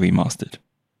trilogy remastered.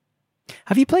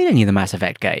 Have you played any of the Mass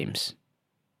Effect games?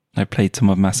 I played some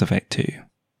of Mass Effect 2.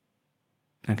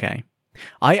 Okay.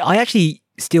 I actually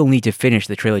still need to finish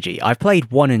the trilogy. I've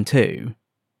played 1 and 2,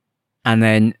 and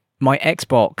then my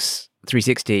Xbox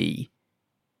 360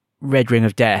 Red Ring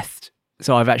of Death,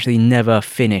 so I've actually never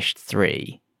finished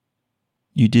 3.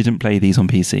 You didn't play these on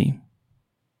PC?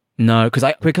 No,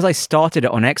 because I started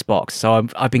it on Xbox, so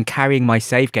I've been carrying my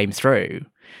save game through.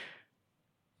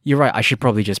 You're right. I should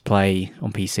probably just play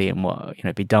on PC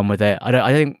and be done with it.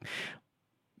 I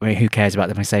mean, who cares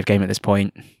about my save game at this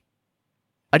point?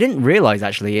 I didn't realize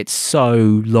actually it's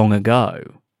so long ago.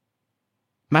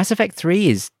 Mass Effect 3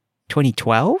 is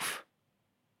 2012.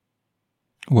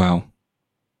 Wow.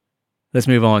 Let's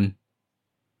move on.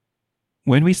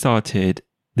 When we started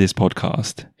this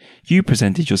podcast, you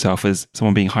presented yourself as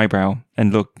someone being highbrow,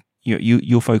 and look,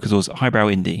 your focus was highbrow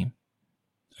indie.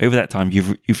 Over that time,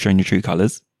 you've shown your true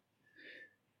colors.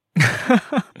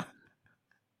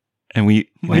 And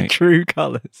my true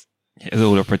colors. It's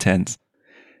all a pretense.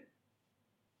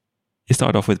 It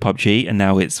started off with PUBG, and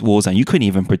now it's Warzone. You couldn't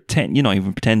even pretend. You're not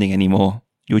even pretending anymore.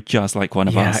 You're just like one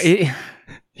of us.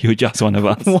 You're just one of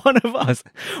us. One of us.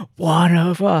 One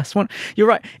of us. You're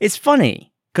right. It's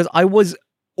funny because I was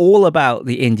all about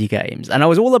the indie games, and I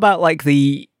was all about like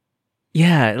I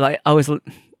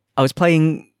was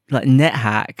playing like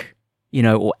NetHack,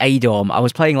 or ADOM. I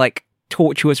was playing like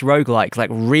tortuous roguelikes, like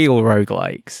real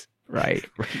roguelikes, right?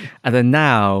 And then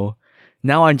now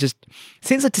I'm just,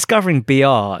 since I'm discovering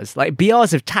BRs, like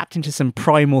BRs have tapped into some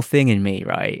primal thing in me,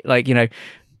 right? Like,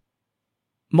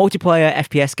 multiplayer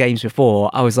FPS games before,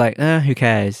 I was like, who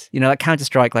cares? Like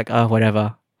Counter-Strike, like, oh,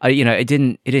 whatever. It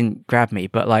didn't grab me,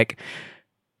 but like,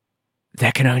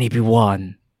 there can only be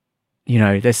one.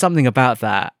 There's something about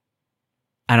that.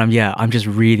 And I'm just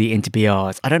really into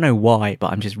BRs. I don't know why,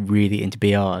 but I'm just really into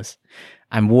BRs.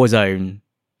 And Warzone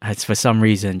has, for some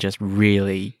reason, just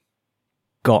really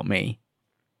got me.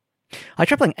 I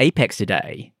tried playing Apex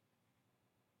today.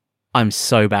 I'm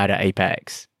so bad at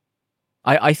Apex.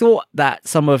 I thought that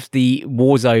some of the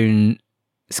Warzone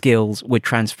skills would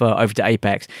transfer over to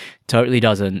Apex. Totally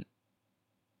doesn't.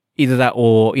 Either that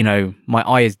or, my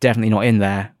eye is definitely not in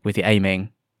there with the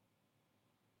aiming.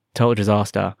 Total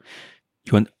disaster.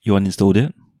 You uninstalled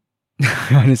it?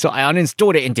 I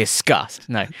uninstalled it in disgust.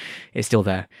 No, it's still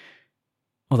there.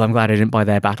 Although I'm glad I didn't buy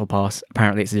their battle pass.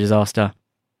 Apparently it's a disaster.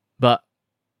 But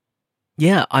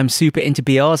yeah, I'm super into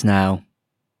BRs now.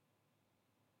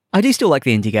 I do still like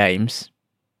the indie games.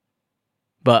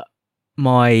 But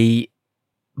my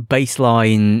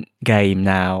baseline game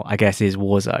now, I guess, is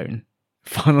Warzone.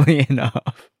 Funnily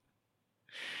enough.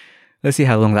 Let's see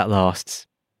how long that lasts.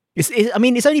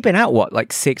 It's only been out,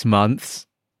 like 6 months?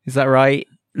 Is that right?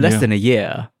 Less than a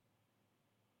year.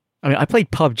 I played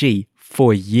PUBG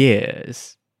for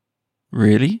years.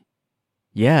 Really?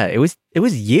 Yeah, it was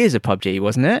years of PUBG,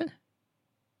 wasn't it?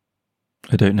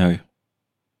 I don't know.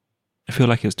 I feel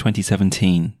like it was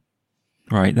 2017.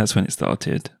 Right, that's when it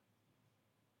started.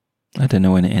 I don't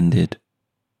know when it ended.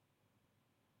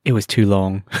 It was too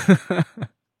long.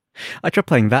 I tried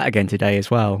playing that again today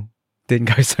as well.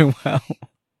 Didn't go so well.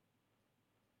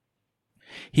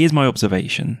 Here's my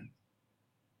observation.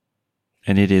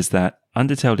 And it is that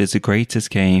Undertale is the greatest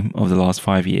game of the last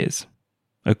 5 years,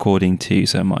 according to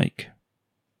Sir Mike.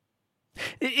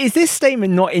 Is this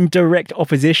statement not in direct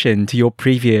opposition to your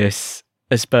previous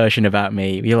aspersion about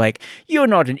me? You're like, you're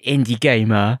not an indie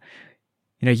gamer.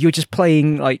 You're just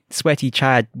playing like sweaty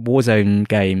Chad Warzone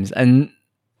games. And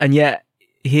yet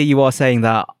here you are saying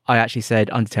that I actually said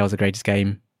Undertale's the greatest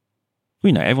game.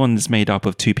 Everyone's made up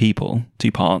of 2 people,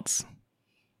 2 parts.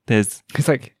 It's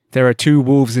like there are 2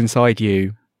 wolves inside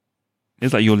you.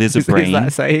 It's like your lizard brain. Is that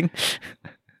a saying?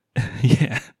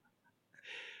 Yeah.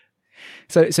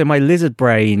 So my lizard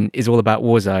brain is all about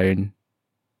Warzone,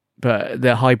 but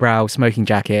the highbrow smoking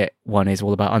jacket one is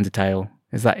all about Undertale.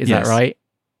 Is that right?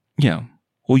 Yeah.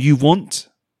 Or you want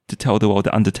to tell the world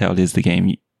that Undertale is the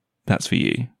game that's for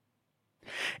you.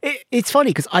 It's funny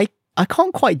because I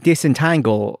can't quite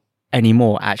disentangle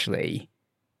anymore, actually.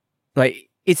 Like,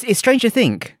 it's strange to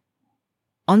think.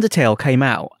 Undertale came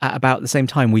out at about the same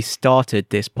time we started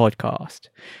this podcast,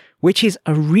 which is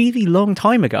a really long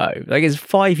time ago. Like, it's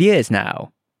 5 years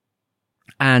now.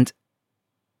 And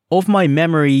of my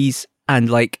memories and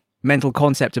like mental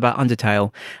concept about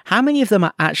Undertale, how many of them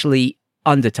are actually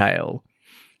Undertale?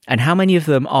 And how many of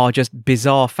them are just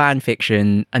bizarre fan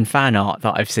fiction and fan art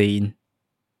that I've seen?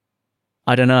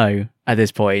 I don't know at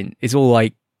this point. It's all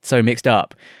like so mixed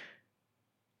up.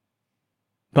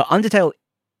 But Undertale,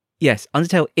 yes,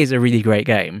 Undertale is a really great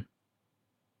game.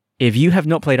 If you have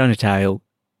not played Undertale,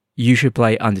 you should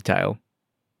play Undertale.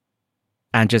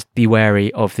 And just be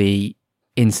wary of the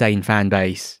insane fan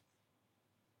base.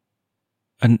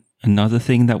 And another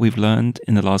thing that we've learned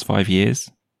in the last 5 years,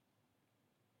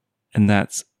 and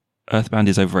that's Earthbound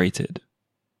is overrated.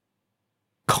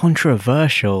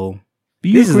 Controversial.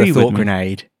 You This is agree a with thought me.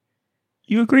 grenade.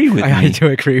 You agree with I me. do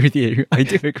agree with you. I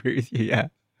do agree with you, yeah.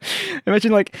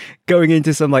 Imagine like going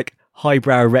into some like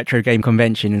highbrow retro game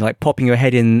convention and like popping your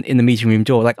head in the meeting room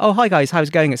door, like, oh, hi guys, how's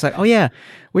it going? It's like, oh yeah,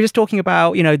 we're just talking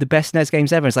about, you know, the best SNES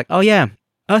games ever. It's like, oh yeah,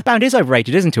 Earthbound is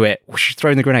overrated, isn't it? Whoosh,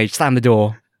 throwing the grenade, slam the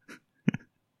door.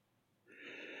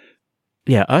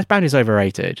 Yeah, Earthbound is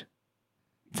overrated.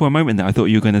 For a moment there, I thought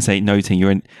you were going to say no, Ting.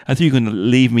 I thought you were going to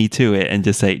leave me to it and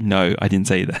just say, no, I didn't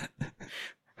say that.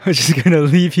 I was just going to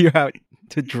leave you out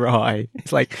to dry.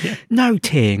 It's like, no,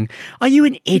 Ting, are you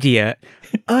an idiot?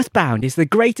 Earthbound is the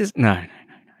greatest... No.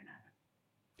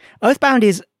 Earthbound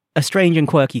is a strange and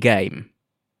quirky game.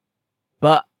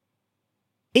 But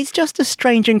it's just a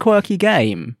strange and quirky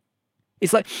game.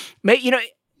 It's like, you know,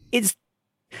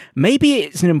 maybe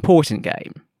it's an important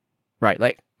game, right?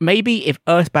 Like, maybe if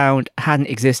Earthbound hadn't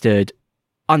existed,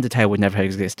 Undertale would never have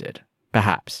existed,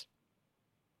 perhaps.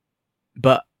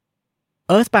 But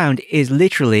Earthbound is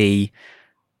literally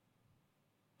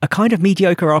a kind of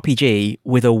mediocre RPG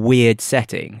with a weird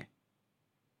setting.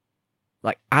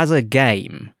 Like, as a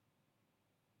game,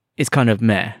 it's kind of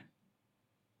meh.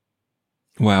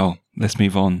 Well, let's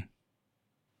move on.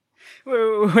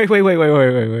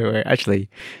 Wait. Actually,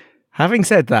 having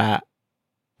said that,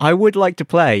 I would like to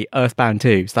play Earthbound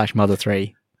 2/Mother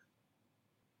 3.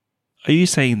 Are you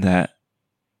saying that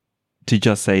to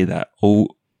just say that, or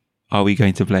are we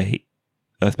going to play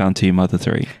Earthbound 2 Mother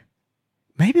 3?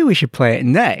 Maybe we should play it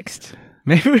next.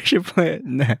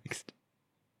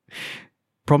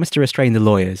 Promise to restrain the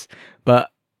lawyers. But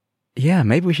yeah,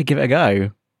 maybe we should give it a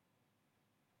go.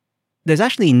 There's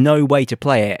actually no way to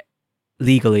play it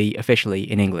legally,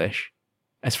 officially in English,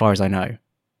 as far as I know.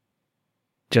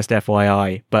 Just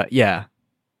FYI. But yeah.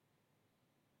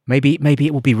 Maybe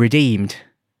it will be redeemed.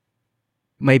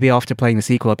 Maybe after playing the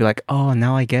sequel, I'll be like, oh,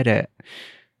 now I get it.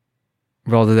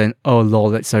 Rather than, oh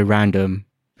lol, that's so random.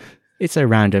 It's so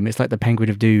random. It's like the Penguin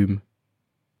of Doom.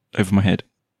 Over my head.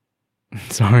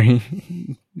 Sorry.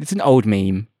 It's an old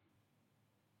meme.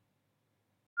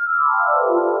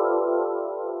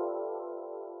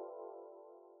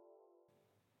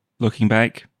 Looking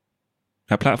back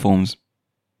at platforms,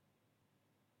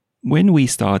 when we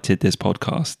started this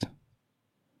podcast,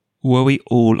 were we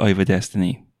all over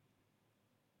Destiny?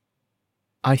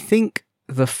 I think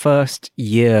the first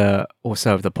year or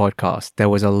so of the podcast, there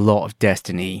was a lot of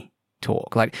Destiny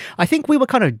talk. Like, I think we were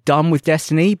kind of done with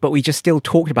Destiny, but we just still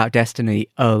talked about Destiny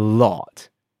a lot.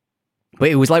 But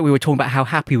it was like we were talking about how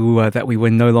happy we were that we were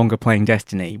no longer playing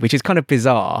Destiny, which is kind of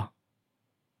bizarre.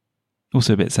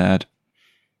 Also a bit sad.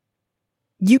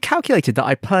 You calculated that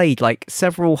I played like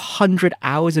several hundred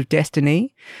hours of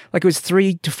Destiny. Like, it was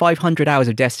 300 to 500 hours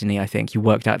of Destiny, I think you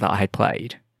worked out that I had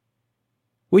played.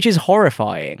 Which is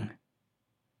horrifying.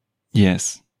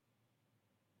 Yes.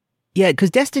 Yeah,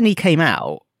 because Destiny came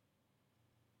out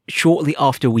shortly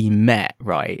after we met,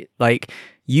 right? Like,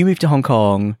 you moved to Hong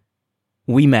Kong,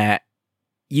 we met,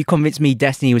 you convinced me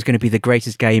Destiny was going to be the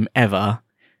greatest game ever.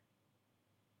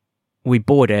 We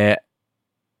bought it.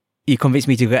 You convinced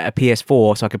me to get a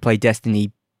PS4 so I could play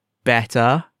Destiny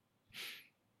better.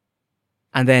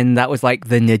 And then that was like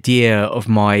the nadir of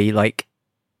my like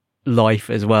life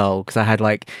as well, because I had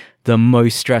like the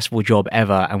most stressful job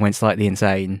ever and went slightly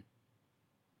insane.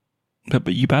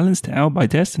 But you balanced it out by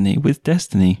Destiny with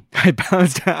Destiny. I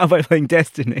balanced it out by playing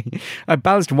Destiny. I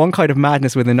balanced one kind of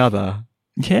madness with another.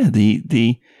 Yeah,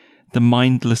 the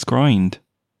mindless grind.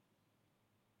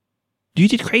 You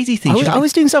did crazy things. I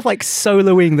was doing stuff like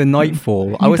soloing the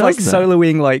Nightfall. I was like does that?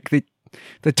 soloing like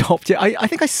the top tier. I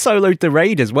think I soloed the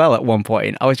raid as well at one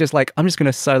point. I was just like, I'm just going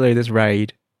to solo this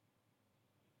raid.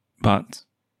 But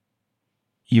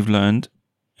you've learned,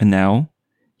 and now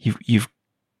you've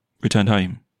returned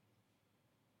home.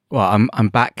 Well, I'm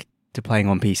back to playing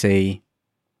on PC.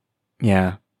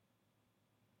 Yeah.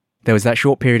 There was that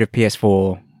short period of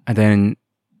PS4 and then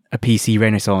a PC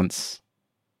renaissance.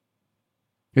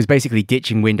 It was basically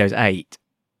ditching Windows 8.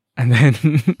 And then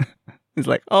it's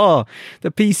like, oh,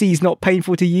 the PC's not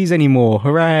painful to use anymore.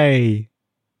 Hooray.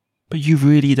 But you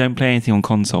really don't play anything on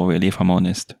console, really, if I'm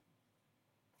honest.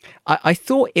 I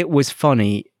thought it was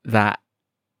funny that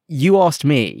you asked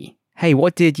me, hey,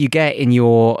 what did you get in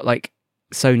your like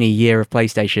Sony year of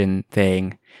PlayStation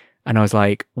thing? And I was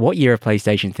like, what year of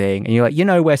PlayStation thing? And you're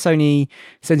like, where Sony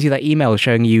sends you that email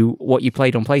showing you what you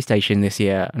played on PlayStation this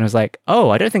year. And I was like,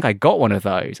 oh, I don't think I got one of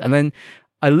those. And then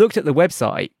I looked at the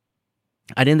website,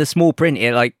 and in the small print,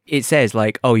 it says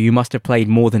like, oh, you must have played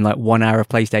more than like 1 hour of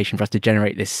PlayStation for us to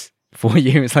generate this for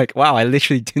you. It's like, wow, I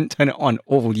literally didn't turn it on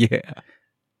all year.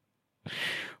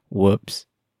 Whoops.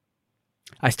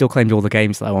 I still claimed all the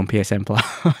games though on PSN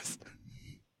Plus.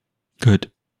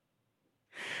 Good.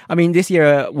 I mean, this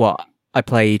year, I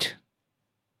played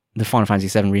the Final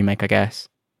Fantasy VII Remake, I guess.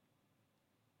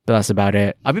 But that's about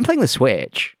it. I've been playing the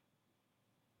Switch.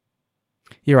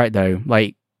 You're right, though.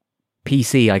 Like,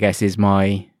 PC, I guess, is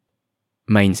my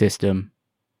main system.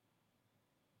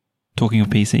 Talking of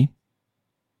PC,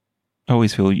 I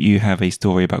always feel you have a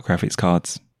story about graphics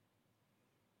cards.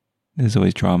 There's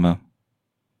always drama.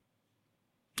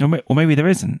 Or maybe there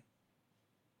isn't.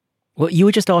 Well, you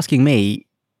were just asking me,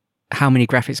 how many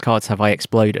graphics cards have I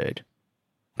exploded?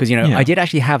 Because, I did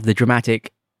actually have the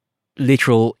dramatic,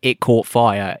 literal, it caught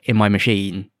fire in my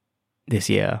machine this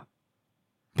year.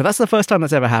 But that's the first time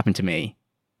that's ever happened to me.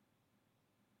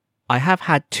 I have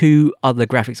had 2 other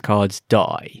graphics cards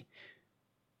die.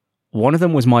 One of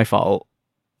them was my fault.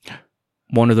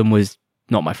 One of them was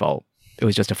not my fault. It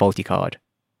was just a faulty card.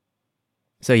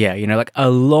 So yeah, like a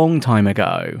long time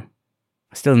ago,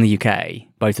 still in the UK,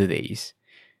 both of these,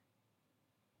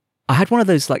 I had one of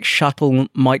those like shuttle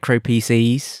micro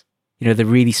PCs, the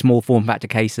really small form factor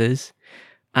cases,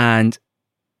 and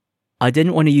I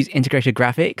didn't want to use integrated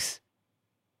graphics,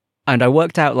 and I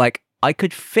worked out like I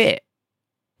could fit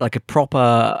like a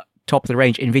proper top of the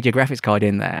range NVIDIA graphics card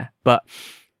in there, but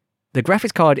the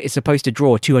graphics card is supposed to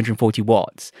draw 240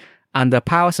 watts, and the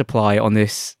power supply on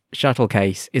this shuttle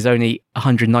case is only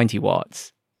 190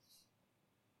 watts.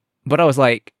 But I was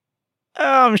like,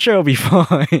 oh, I'm sure it'll be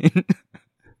fine.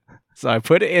 So I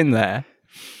put it in there.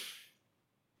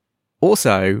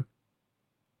 Also,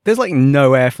 there's like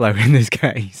no airflow in this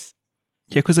case.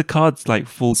 Yeah, because the card's like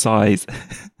full size,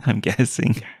 I'm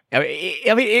guessing. I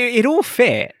mean, it all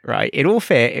fit, right? It all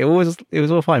fit. It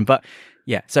was all fine. But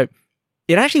yeah, so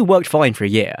it actually worked fine for a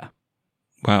year.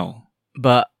 Wow.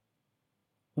 But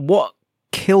what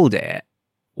killed it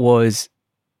was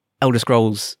Elder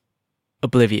Scrolls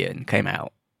Oblivion came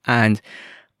out. And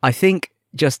I think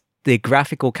just the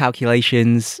graphical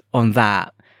calculations on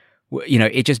that,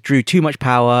 it just drew too much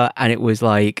power, and it was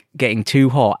like getting too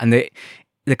hot. And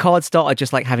the card started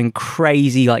just like having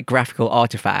crazy like graphical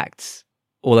artifacts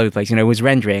all over the place. It was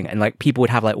rendering, and like people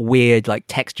would have like weird like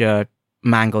texture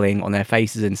mangling on their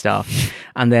faces and stuff.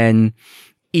 And then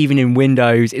even in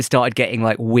Windows, it started getting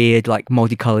like weird, like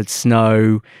multicolored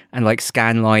snow and like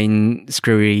scanline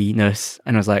screwiness.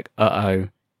 And I was like, uh-oh.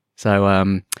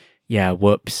 So, yeah,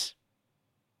 whoops.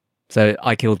 So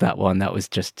I killed that one. That was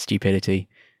just stupidity.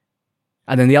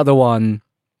 And then the other one,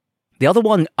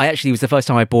 I actually was the first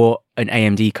time I bought an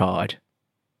AMD card.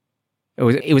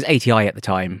 It was ATI at the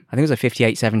time. I think it was a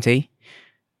 5870.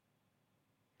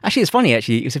 Actually, it's funny, it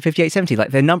was a 5870.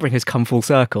 Like, their numbering has come full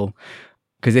circle.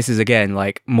 Because this is, again,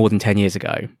 like more than 10 years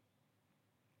ago.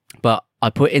 But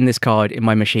I put in this card in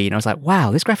my machine. I was like,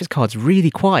 wow, this graphics card's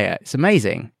really quiet. It's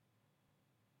amazing.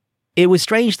 It was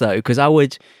strange, though, because I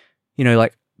would,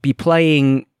 like be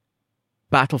playing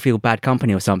Battlefield Bad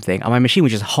Company or something, and my machine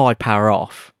would just hard power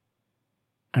off.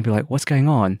 And I'd be like, what's going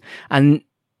on? And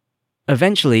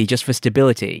eventually, just for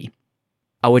stability,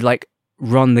 I would like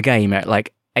run the game at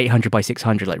like 800 by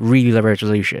 600, like really low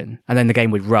resolution. And then the game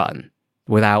would run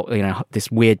without, this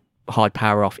weird hard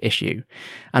power off issue.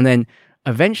 And then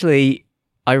eventually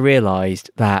I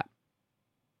realized that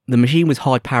the machine was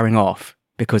hard powering off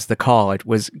because the card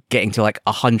was getting to like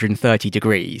 130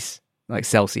 degrees, like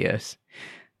Celsius,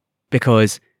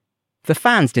 because the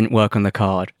fans didn't work on the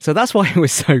card. So that's why it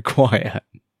was so quiet.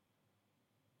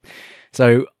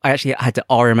 So I actually had to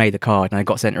RMA the card, and I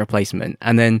got sent a replacement.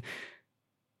 And then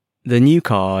the new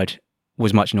card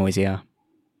was much noisier.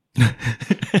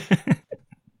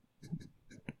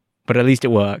 But at least it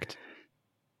worked.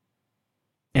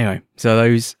 Anyway, so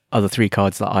those are the 3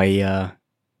 cards that I...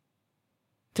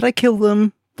 Did I kill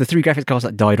them? The 3 graphics cards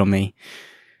that died on me.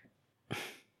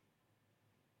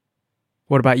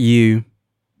 What about you?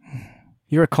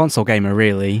 You're a console gamer,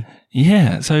 really.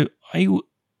 Yeah, so I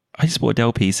just bought a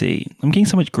Dell PC. I'm getting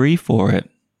so much grief for it.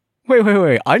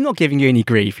 Wait. I'm not giving you any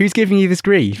grief. Who's giving you this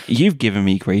grief? You've given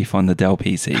me grief on the Dell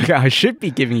PC. I should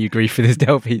be giving you grief for this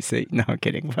Dell PC. No, I'm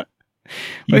kidding. But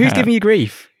You who's have. giving you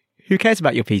grief? Who cares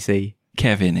about your PC?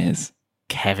 Kevin is.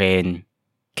 Kevin.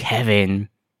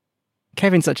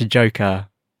 Kevin's such a joker.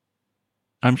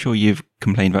 I'm sure you've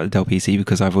complained about the Dell PC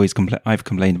because I've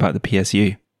complained about the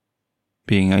PSU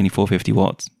being only 450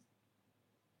 watts.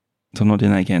 So I'm not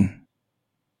doing that again.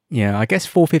 Yeah, I guess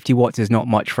 450 watts is not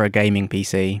much for a gaming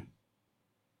PC.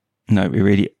 No, it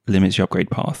really limits your upgrade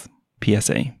path.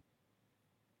 PSA.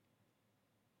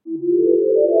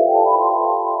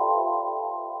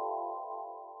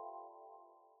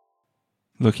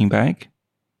 Looking back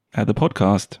at the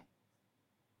podcast,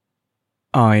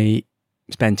 I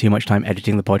spend too much time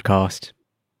editing the podcast.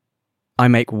 I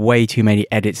make way too many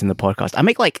edits in the podcast. I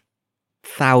make like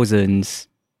thousands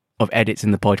of edits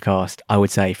in the podcast, I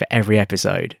would say, for every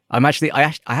episode. I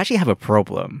actually have a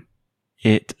problem.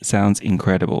 it sounds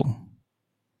incredible.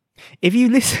 If you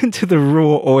listen to the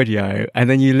raw audio and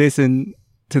then you listen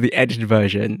to the edited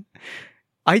version,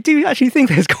 I do actually think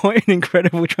there's quite an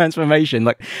incredible transformation.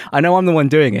 Like, I know I'm the one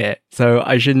doing it, so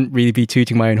I shouldn't really be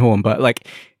tooting my own horn, but like,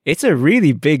 it's a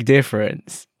really big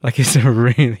difference. Like, it's a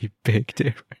really big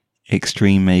difference.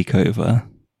 Extreme makeover.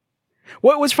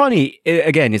 What was funny,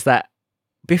 again, is that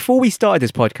before we started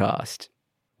this podcast,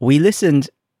 we listened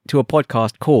to a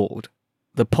podcast called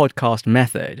The Podcast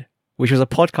Method, which was a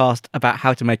podcast about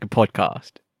how to make a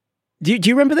podcast. Do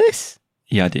you remember this?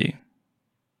 Yeah, I do.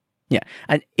 Yeah.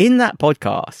 And in that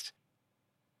podcast,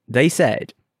 they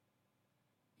said,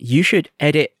 you should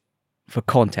edit for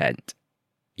content.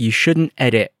 You shouldn't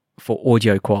edit for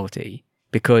audio quality,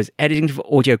 because editing for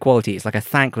audio quality is like a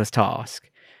thankless task.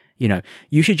 You know,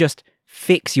 you should just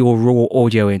fix your raw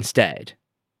audio instead,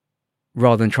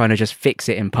 rather than trying to just fix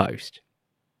it in post.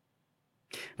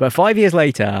 But 5 years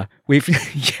later, we've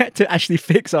yet to actually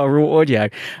fix our raw audio,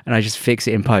 and I just fix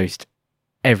it in post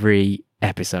every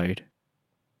episode.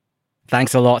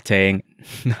 Thanks a lot, Ting.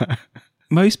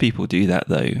 Most people do that,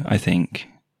 though, I think,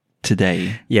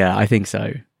 today. Yeah, I think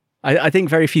so. I think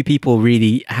very few people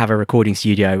really have a recording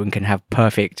studio and can have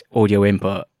perfect audio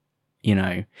input, you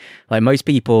know. Like most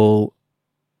podcasts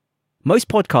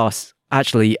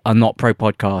actually are not pro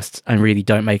podcasts and really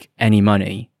don't make any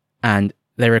money, and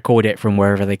they record it from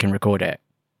wherever they can record it,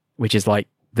 which is like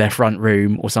their front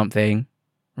room or something,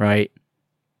 right?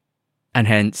 And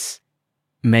hence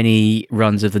many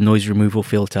runs of the noise removal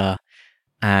filter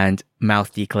and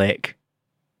mouth declick.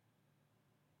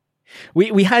 We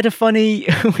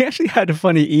actually had a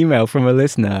funny email from a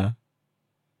listener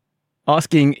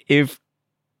asking if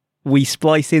we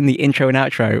splice in the intro and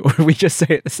outro, or if we just say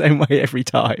it the same way every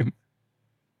time.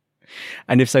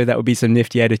 And if so, that would be some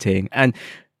nifty editing. And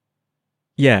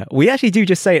yeah, we actually do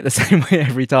just say it the same way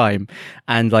every time.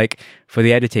 And like for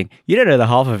the editing, you don't know the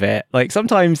half of it. Like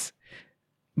sometimes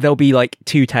there'll be like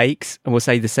 2 takes and we'll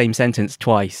say the same sentence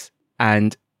twice,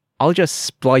 and I'll just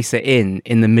splice it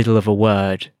in the middle of a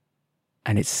word,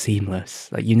 and it's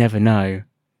seamless. Like, you never know.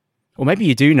 Or maybe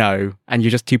you do know and you're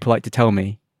just too polite to tell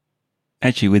me.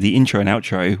 Actually, with the intro and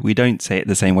outro, we don't say it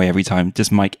the same way every time.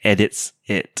 Just Mike edits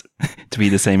it to be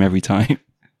the same every time.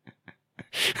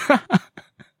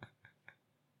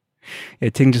 Yeah,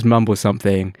 Ting just mumbles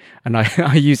something, and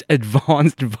I use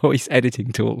advanced voice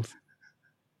editing tools.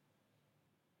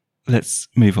 Let's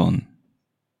move on.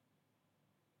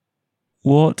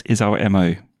 What is our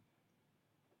MO?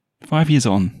 5 years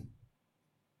on.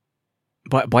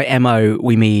 By MO,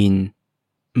 we mean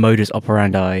modus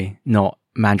operandi, not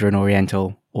Mandarin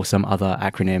Oriental or some other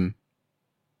acronym.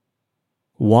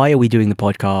 Why are we doing the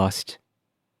podcast?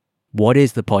 What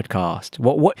is the podcast?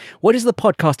 What is the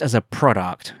podcast as a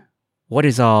product? What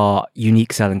is our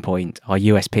unique selling point, our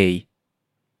USP?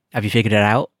 Have you figured it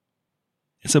out?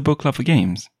 It's a book club for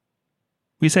games.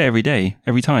 We say it every day,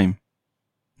 every time.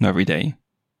 Not every day.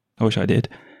 I wish I did.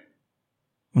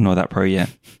 I'm not that pro yet.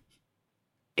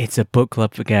 It's a book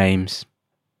club for games.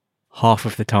 Half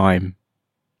of the time.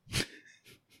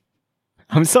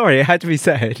 I'm sorry, it had to be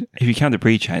said. If you count the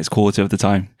pre-chat, it's quarter of the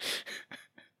time.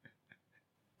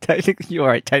 Technically, you're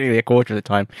right. Technically, a quarter of the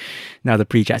time. Now the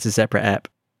pre-chat's a separate app.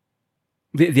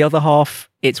 The other half,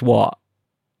 it's what?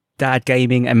 Dad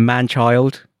gaming and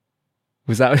man-child?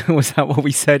 Was that what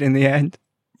we said in the end?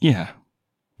 Yeah.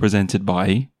 Presented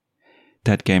by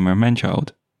Dad Gamer and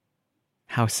Manchild.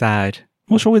 How sad.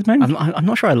 What's wrong with men? I'm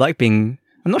not sure I like being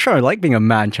a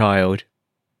man-child.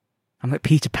 I'm like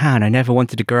Peter Pan. I never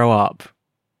wanted to grow up.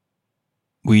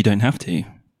 Well, you don't have to.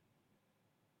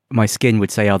 My skin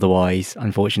would say otherwise,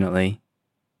 unfortunately.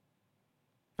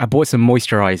 I bought some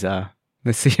moisturizer.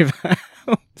 Let's see if that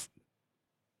helps.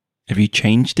 Have you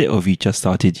changed it or have you just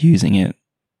started using it?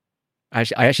 I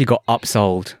actually got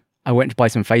upsold. I went to buy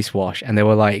some face wash and they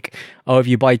were like, oh, if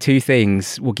you buy 2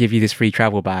 things, we'll give you this free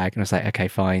travel bag. And I was like, okay,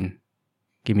 fine.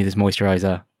 Give me this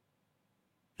moisturizer.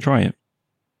 Try it.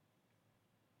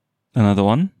 Another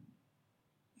one.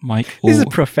 Mike. This is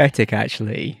prophetic,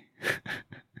 actually.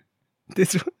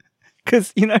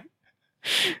 Because, you know,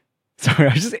 sorry,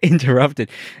 I just interrupted.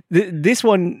 This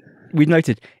one, we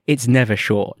noted, it's never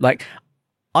short. Like,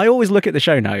 I always look at the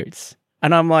show notes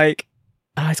and I'm like,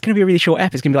 oh, it's going to be a really short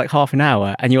ep. It's going to be like half an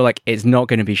hour. And you're like, it's not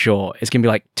going to be short. It's going to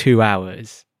be like 2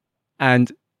 hours.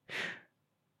 And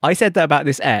I said that about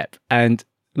this ep. And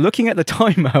looking at the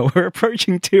timer, we're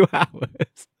approaching 2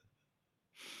 hours.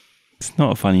 It's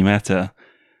not a funny matter.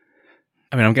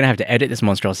 I mean, I'm going to have to edit this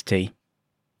monstrosity.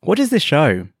 What is this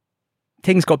show?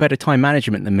 Ting's got better time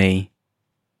management than me.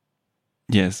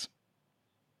 Yes.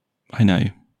 I know.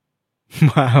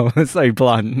 Wow, that's so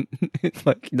blunt. It's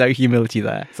like no humility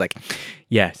there. It's like,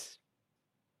 yes,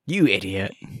 you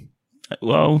idiot.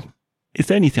 Well, it's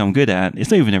the only thing I'm good at.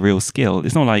 It's not even a real skill.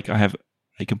 It's not like I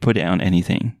can put it on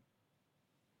anything.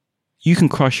 You can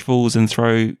crush fools and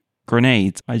throw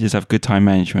grenades. I just have good time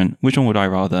management. Which one would I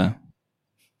rather?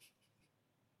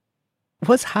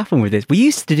 What's happened with this? We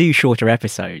used to do shorter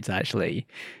episodes, actually.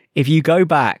 If you go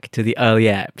back to the early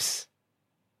eps,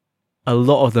 a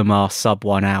lot of them are sub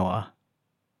 1 hour.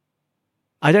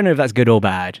 I don't know if that's good or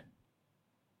bad.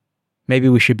 Maybe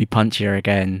we should be punchier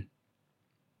again.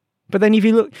 But then if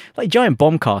you look, like Giant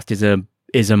Bombcast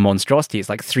is a monstrosity. It's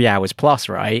like 3 hours plus,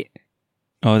 right?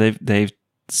 Oh, they've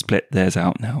split theirs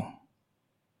out now.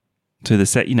 So the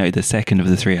second of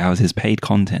the 3 hours is paid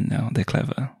content now. They're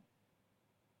clever.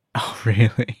 Oh,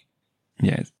 really?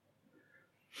 Yes.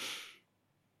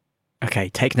 Okay,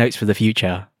 take notes for the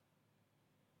future.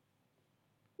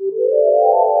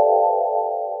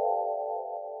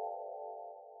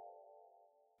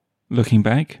 Looking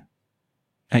back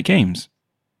at games.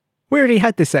 We already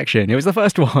had this section. It was the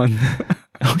first one.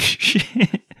 Oh,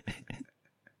 shit.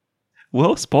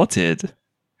 Well spotted.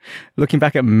 Looking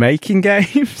back at making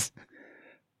games.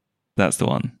 That's the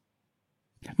one.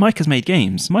 Mike has made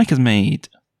games. Mike has made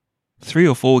 3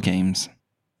 or 4 games.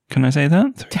 Can I say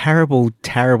that? Terrible,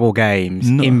 terrible games.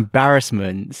 No.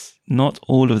 Embarrassments. Not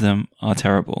all of them are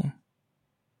terrible.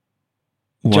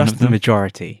 Just the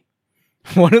majority.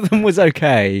 One of them was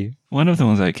okay. One of them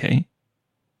was okay.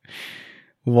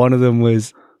 One of them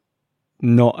was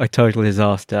not a total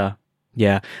disaster.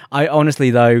 Yeah. I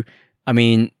honestly, though, I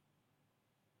mean,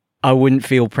 I wouldn't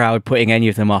feel proud putting any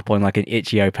of them up on like an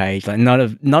itch.io page. Like none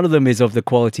of them is of the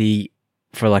quality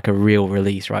for like a real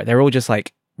release, right? They're all just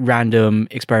like random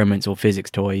experiments or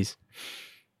physics toys.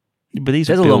 But there's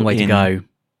a long way to go.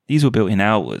 These were built in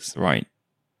hours, right?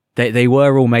 They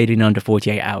were all made in under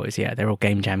 48 hours. Yeah, they're all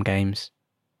Game Jam games.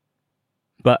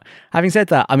 But having said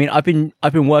that, I mean, I've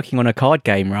been working on a card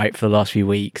game, right, for the last few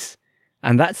weeks,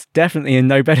 and that's definitely in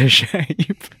no better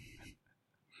shape.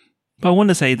 But I want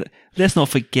to say that let's not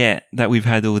forget that we've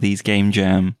had all these Game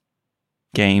Jam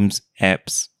games,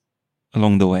 eps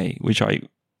along the way, which I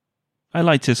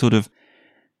like to sort of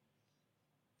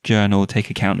journal, take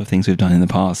account of things we've done in the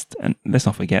past, and let's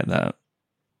not forget that.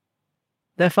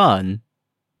 They're fun.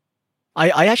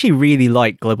 I actually really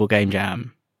like Global Game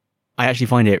Jam. I actually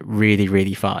find it really,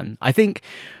 really fun. I think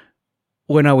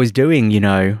when I was doing,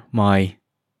 my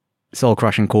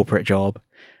soul-crushing corporate job,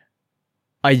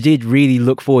 I did really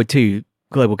look forward to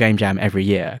Global Game Jam every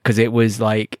year because it was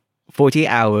like 48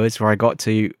 hours where I got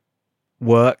to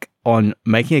work on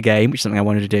making a game, which is something I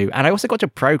wanted to do. And I also got to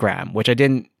program, which I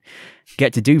didn't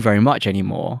get to do very much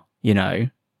anymore,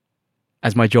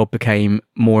 as my job became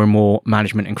more and more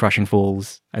management and crushing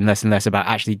fools and less about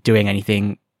actually doing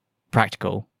anything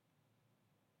practical.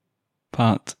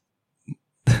 But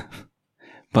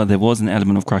there was an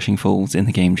element of crushing fools in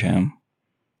the Game Jam.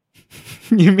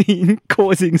 You mean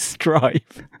causing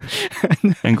strife?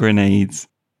 And grenades.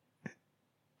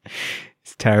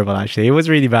 It's terrible, actually. It was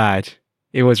really bad.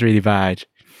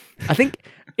 I think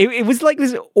it was like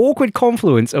this awkward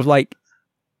confluence of like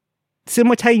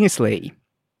simultaneously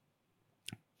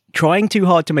trying too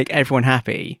hard to make everyone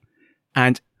happy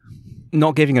and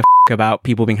not giving a about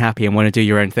people being happy and want to do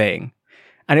your own thing.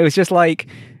 And it was just like,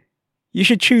 you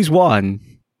should choose one.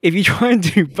 If you try and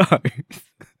do both,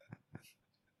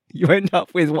 you end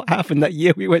up with what happened that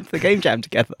year we went to the Game Jam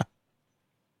together.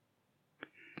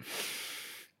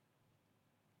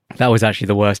 That was actually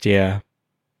the worst year.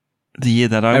 The year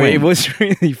that I mean, went. it was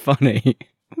really funny.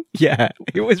 Yeah,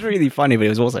 it was really funny, but it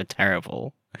was also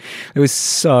terrible. It was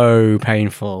so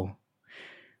painful.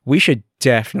 We should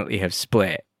definitely have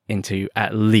split into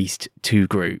at least 2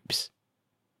 groups.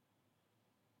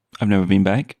 I've never been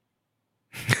back.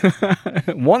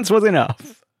 Once was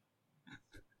enough.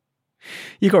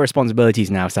 You've got responsibilities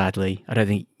now, sadly. I don't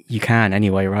think you can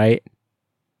anyway, right?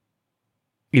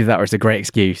 Either that or it's a great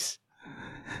excuse.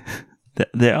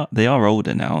 They are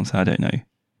older now, so I don't know.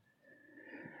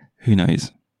 Who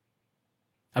knows?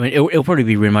 I mean, it'll probably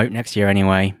be remote next year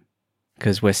anyway,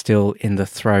 because we're still in the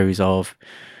throes of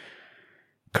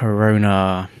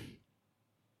Corona.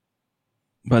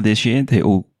 But this year, they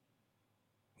all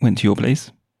went to your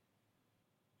place?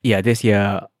 Yeah, this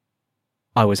year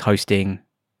I was hosting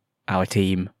our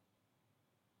team.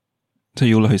 So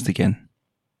you'll host again?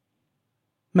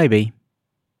 Maybe.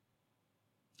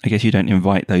 I guess you don't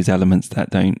invite those elements that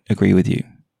don't agree with you.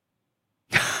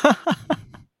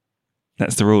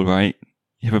 That's the rule, right?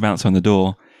 You have a bouncer on the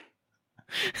door.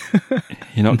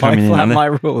 You're not coming in. My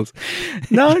rules.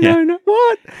 No, Yeah. no.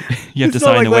 What? You have It's to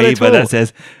not sign like a that at waiver all. that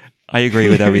says, I agree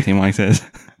with everything Mike says.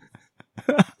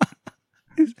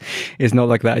 It's not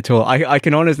like that at all. I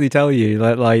can honestly tell you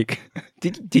that, like,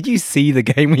 did you see the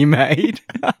game we made?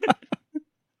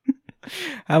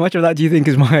 How much of that do you think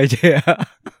is my idea?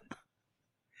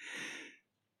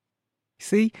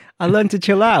 See, I learned to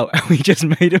chill out and we just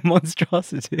made a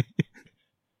monstrosity.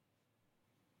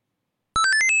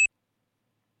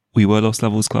 We were Lost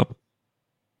Levels Club.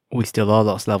 We still are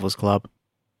Lost Levels Club.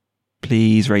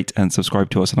 Please rate and subscribe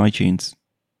to us on iTunes.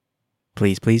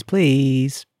 Please, please,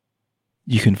 please.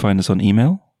 You can find us on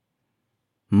email.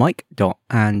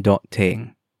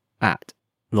 Mike.and.ting at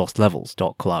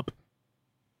lostlevels.club.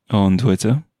 On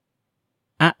Twitter.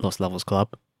 At Lost Levels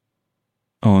Club.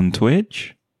 On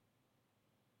Twitch.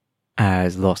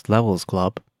 As Lost Levels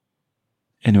Club.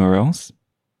 Anywhere else.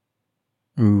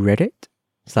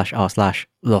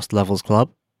 Reddit/r/Lost Levels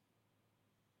Club.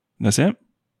 That's it.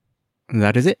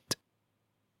 That is it.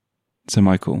 So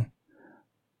Michael,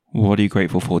 what are you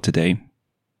grateful for today?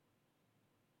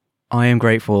 I am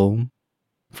grateful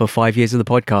for 5 years of the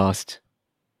podcast.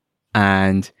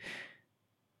 And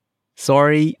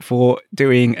sorry for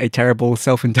doing a terrible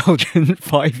self-indulgent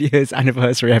 5 years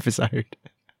anniversary episode.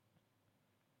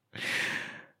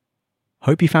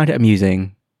 Hope you found it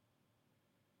amusing.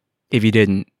 If you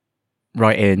didn't,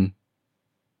 write in.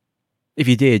 If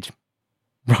you did,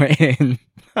 write in.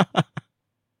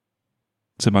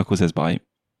 So Michael says bye.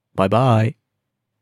 Bye-bye.